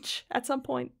teach at some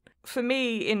point. For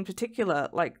me in particular,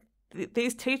 like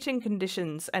these teaching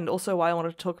conditions, and also why I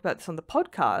wanted to talk about this on the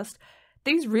podcast,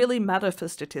 these really matter for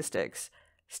statistics.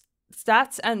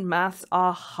 Stats and maths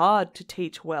are hard to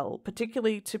teach well,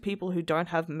 particularly to people who don't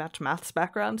have much maths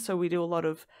background. So we do a lot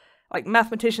of, like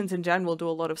mathematicians in general do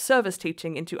a lot of service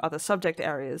teaching into other subject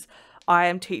areas.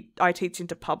 I teach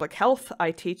into public health,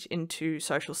 I teach into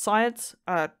social science,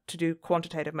 to do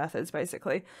quantitative methods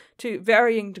basically, to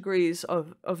varying degrees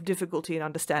of difficulty and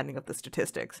understanding of the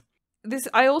statistics.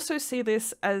 I also see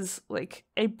this as like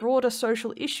a broader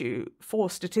social issue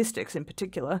for statistics in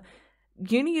particular.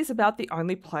 Uni is about the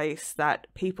only place that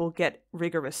people get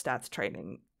rigorous stats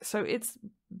training. So it's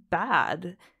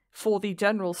bad for the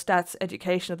general stats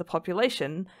education of the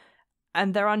population,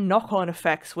 and there are knock-on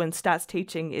effects when stats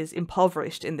teaching is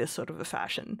impoverished in this sort of a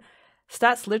fashion.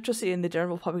 Stats literacy in the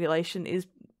general population is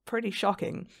pretty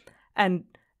shocking, and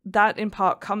that in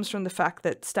part comes from the fact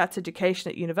that stats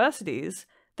education at universities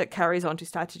that carries on to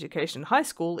stats education in high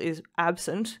school is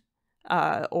absent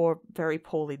or very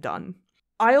poorly done.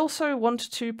 I also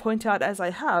want to point out, as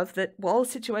I have, that while the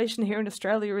situation here in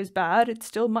Australia is bad, it's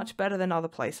still much better than other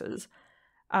places.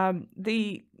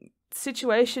 The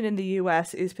situation in the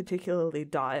US is particularly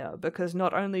dire because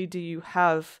not only do you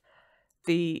have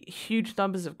the huge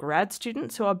numbers of grad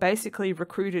students who are basically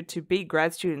recruited to be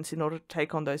grad students in order to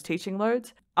take on those teaching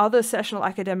loads, other sessional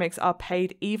academics are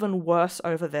paid even worse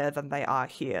over there than they are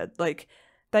here. Like,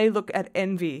 they look at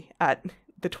envy at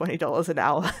the $20 an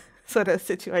hour sort of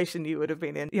situation you would have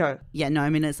been in. Yeah, no, I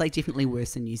mean, it's like definitely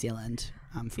worse in New Zealand,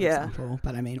 for example.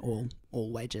 But I mean,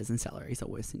 all wages and salaries are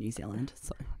worse in New Zealand.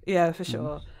 So yeah, for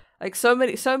sure. Like so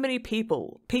many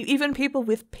people, even people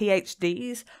with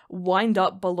PhDs, wind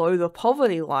up below the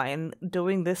poverty line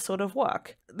doing this sort of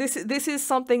work. This is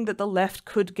something that the left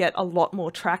could get a lot more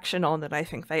traction on than I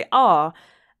think they are,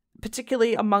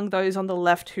 particularly among those on the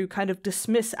left who kind of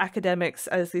dismiss academics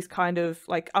as these kind of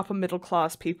like upper middle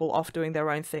class people off doing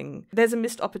their own thing. There's a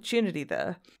missed opportunity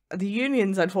there. The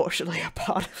unions, unfortunately, are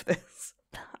part of this.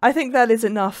 I think that is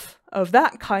enough of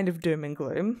that kind of doom and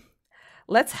gloom.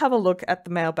 Let's have a look at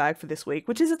the mailbag for this week,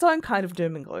 which is its own kind of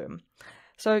doom and gloom.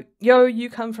 So, you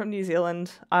come from New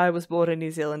Zealand. I was born in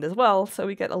New Zealand as well, so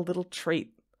we get a little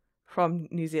treat from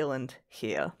New Zealand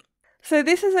here. So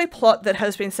this is a plot that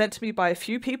has been sent to me by a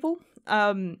few people,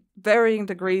 varying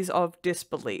degrees of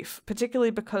disbelief,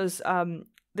 particularly because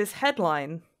this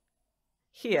headline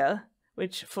here,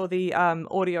 which for the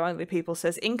audio-only people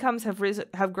says, incomes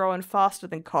have grown faster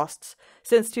than costs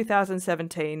since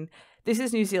 2017. This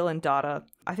is New Zealand data.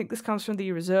 I think this comes from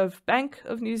the Reserve Bank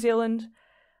of New Zealand.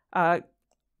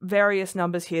 Various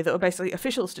numbers here that are basically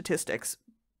official statistics.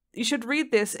 You should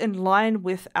read this in line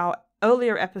with our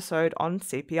earlier episode on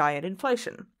CPI and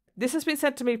inflation. This has been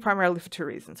sent to me primarily for two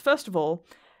reasons. First of all,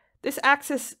 this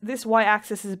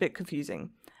y-axis is a bit confusing.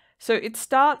 So it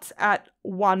starts at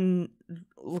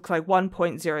looks like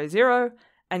 1.00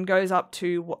 and goes up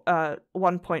to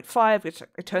 1.5, which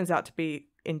it turns out to be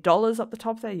in dollars up the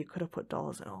top there. You could have put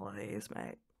dollars in all of these,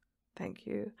 mate. Thank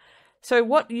you. So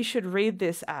what you should read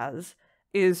this as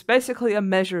is basically a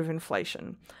measure of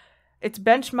inflation. It's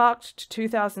benchmarked to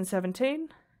 2017.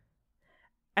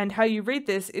 And how you read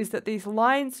this is that these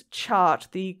lines chart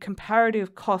the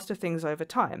comparative cost of things over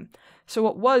time. So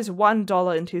what was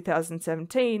 $1 in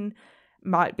 2017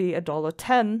 might be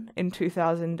 $1.10 in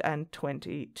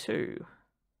 2022,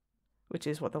 which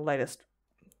is what the latest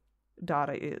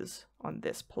data is on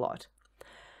this plot.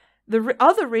 The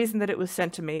other reason that it was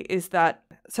sent to me is that,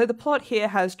 so the plot here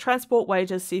has transport,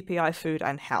 wages, CPI, food,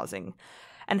 and housing.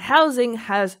 And housing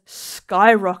has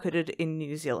skyrocketed in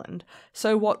New Zealand.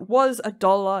 So what was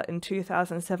 $1 in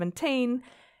 2017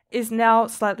 is now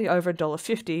slightly over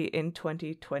 $1.50 in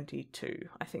 2022.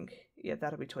 I think, yeah,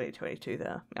 that'll be 2022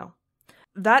 there now.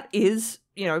 That is,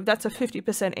 that's a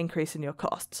 50% increase in your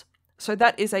costs. So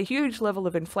that is a huge level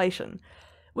of inflation,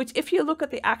 which if you look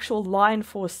at the actual line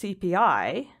for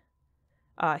CPI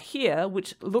here,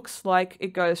 which looks like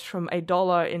it goes from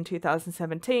 $1 in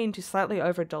 2017 to slightly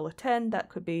over $1.10, that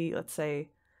could be, let's say,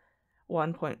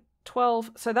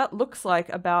 1.12. So that looks like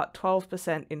about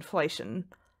 12% inflation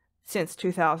since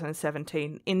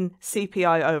 2017 in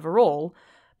CPI overall,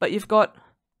 but you've got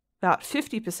about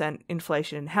 50%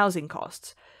 inflation in housing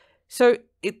costs. So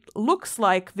it looks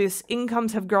like this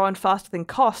incomes have grown faster than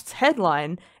costs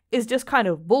headline is just kind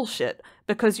of bullshit,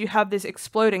 because you have this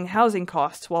exploding housing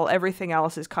costs while everything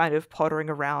else is kind of pottering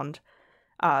around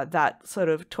that sort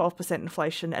of 12%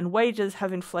 inflation, and wages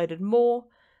have inflated more.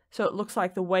 So it looks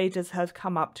like the wages have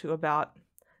come up to about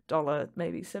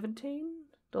maybe $17?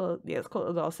 Yeah, let's call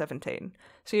it $1.17.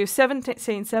 So you've seen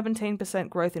 17%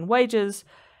 growth in wages.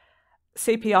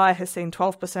 CPI has seen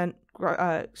 12%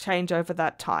 change over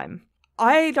that time.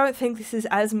 I don't think this is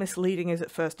as misleading as it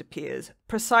first appears,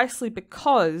 precisely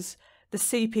because the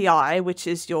CPI, which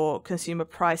is your Consumer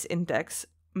Price Index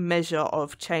measure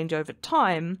of change over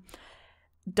time,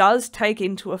 does take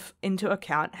into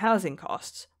account housing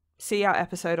costs. See our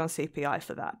episode on CPI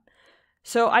for that.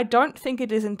 So I don't think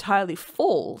it is entirely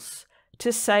false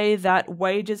to say that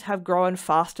wages have grown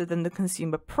faster than the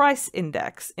Consumer Price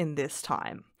Index in this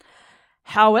time.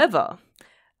 However,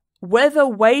 whether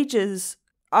wages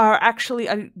are actually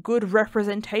a good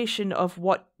representation of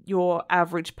what your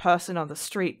average person on the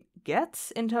street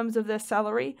gets in terms of their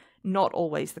salary, not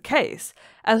always the case.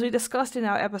 As we discussed in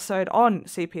our episode on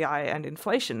CPI and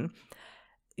inflation,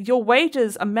 your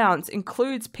wages amounts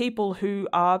includes people who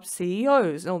are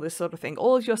CEOs and all this sort of thing.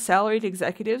 All of your salaried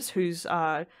executives whose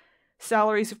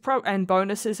salaries and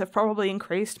bonuses have probably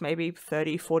increased maybe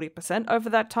 30-40%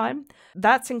 over that time.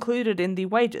 That's included in the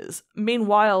wages.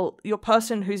 Meanwhile, your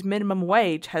person whose minimum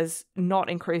wage has not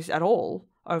increased at all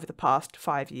over the past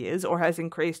 5 years, or has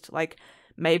increased like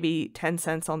maybe 10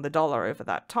 cents on the dollar over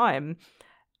that time,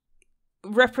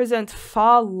 represents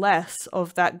far less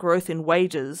of that growth in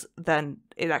wages than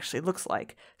it actually looks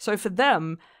like. So for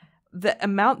them, the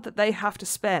amount that they have to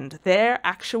spend, their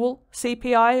actual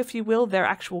CPI, if you will, their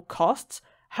actual costs,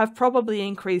 have probably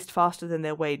increased faster than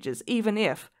their wages, even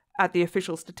if, at the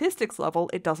official statistics level,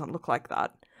 it doesn't look like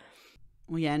that.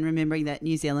 Well, yeah, and remembering that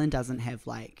New Zealand doesn't have,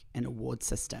 like, an award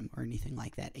system or anything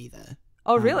like that either.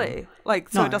 Oh, really? So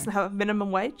no. It doesn't have a minimum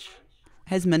wage?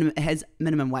 It has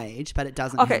minimum wage, but it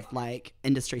doesn't have, like,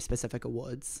 industry-specific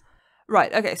awards.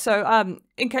 Right, okay, so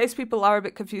in case people are a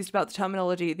bit confused about the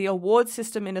terminology, the award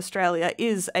system in Australia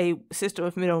is a system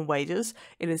of minimum wages.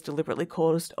 It is deliberately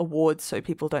called awards so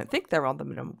people don't think they're on the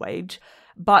minimum wage,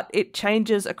 but it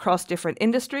changes across different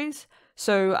industries.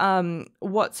 So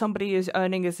what somebody is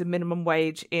earning as a minimum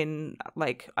wage in,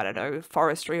 like, I don't know,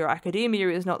 forestry or academia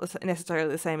is not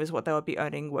necessarily the same as what they would be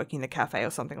earning working in a cafe or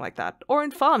something like that, or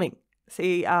in farming.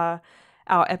 See our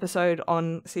episode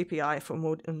on CPI for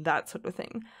more and that sort of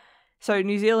thing. So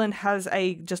New Zealand has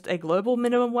just a global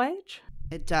minimum wage?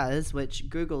 It does, which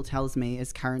Google tells me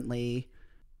is currently,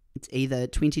 it's either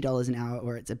 $20 an hour,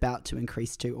 or it's about to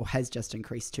increase to, or has just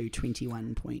increased to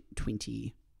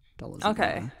 $21.20 an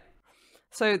hour.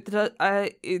 So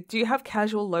do you have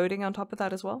casual loading on top of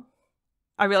that as well?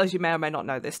 I realize you may or may not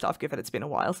know this stuff, given it's been a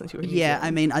while since you were in New Zealand. Yeah, I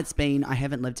mean, I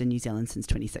haven't lived in New Zealand since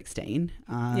 2016.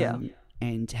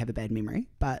 And have a bad memory,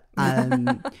 but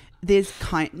there's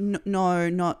I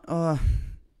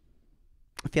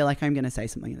feel like I'm going to say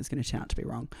something that's going to turn out to be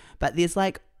wrong, but there's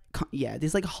like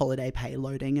holiday pay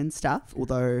loading and stuff,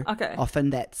 although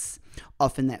often that's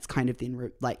kind of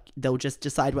then like they'll just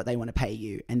decide what they want to pay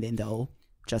you, and then they'll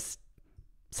just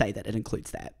say that it includes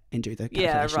that and do the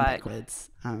calculation backwards.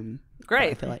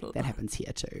 Great. I feel like that happens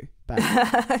here too, but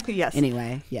yes.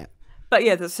 Anyway, yeah. But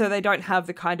yeah, so they don't have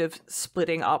the kind of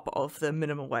splitting up of the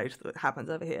minimum wage that happens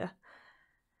over here.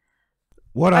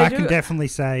 What I can definitely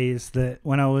say is that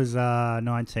when I was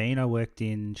 19, I worked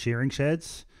in shearing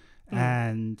sheds,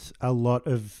 and a lot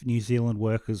of New Zealand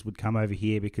workers would come over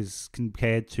here because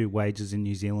compared to wages in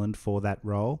New Zealand for that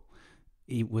role,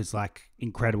 it was like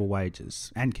incredible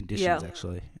wages and conditions,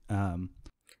 actually.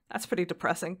 That's pretty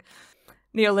depressing.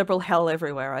 Neoliberal hell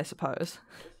everywhere, I suppose.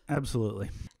 Absolutely.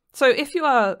 So if you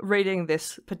are reading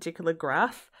this particular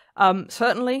graph,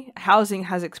 certainly housing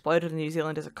has exploded in New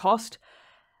Zealand as a cost,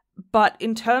 But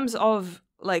in terms of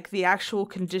like the actual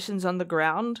conditions on the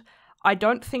ground, I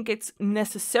don't think it's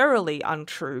necessarily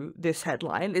untrue, this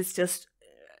headline. It's just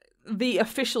the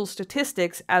official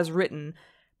statistics as written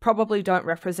probably don't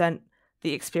represent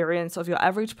the experience of your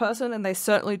average person, and they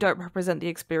certainly don't represent the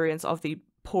experience of the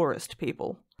poorest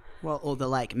people. Well, or the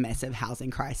like massive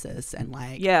housing crisis and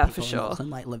like for sure,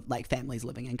 and like families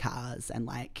living in cars and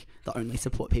like the only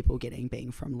support people getting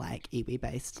being from like iwi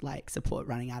based like support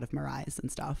running out of Mariah's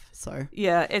and stuff. So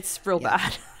yeah, it's real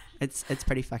bad. It's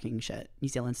pretty fucking shit. New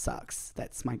Zealand sucks.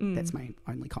 That's my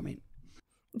only comment.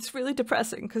 It's really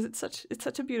depressing because it's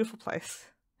such a beautiful place.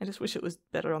 I just wish it was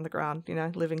better on the ground,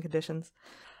 living conditions.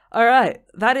 All right,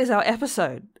 that is our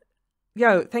episode.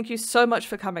 Yo, thank you so much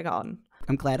for coming on.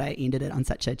 I'm glad I ended it on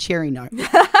such a cheery note.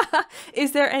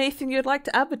 Is there anything you'd like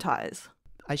to advertise?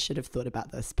 I should have thought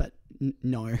about this, but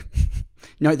no.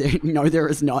 There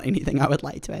is not anything I would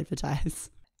like to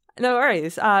advertise. No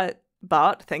worries.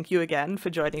 Bart, thank you again for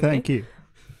joining me. Thank you.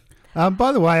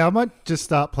 By the way, I might just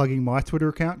start plugging my Twitter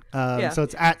account. So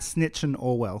it's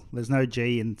 @SnitchandOrwell. There's no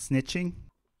G in snitching.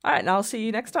 All right, and I'll see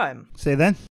you next time. See you then.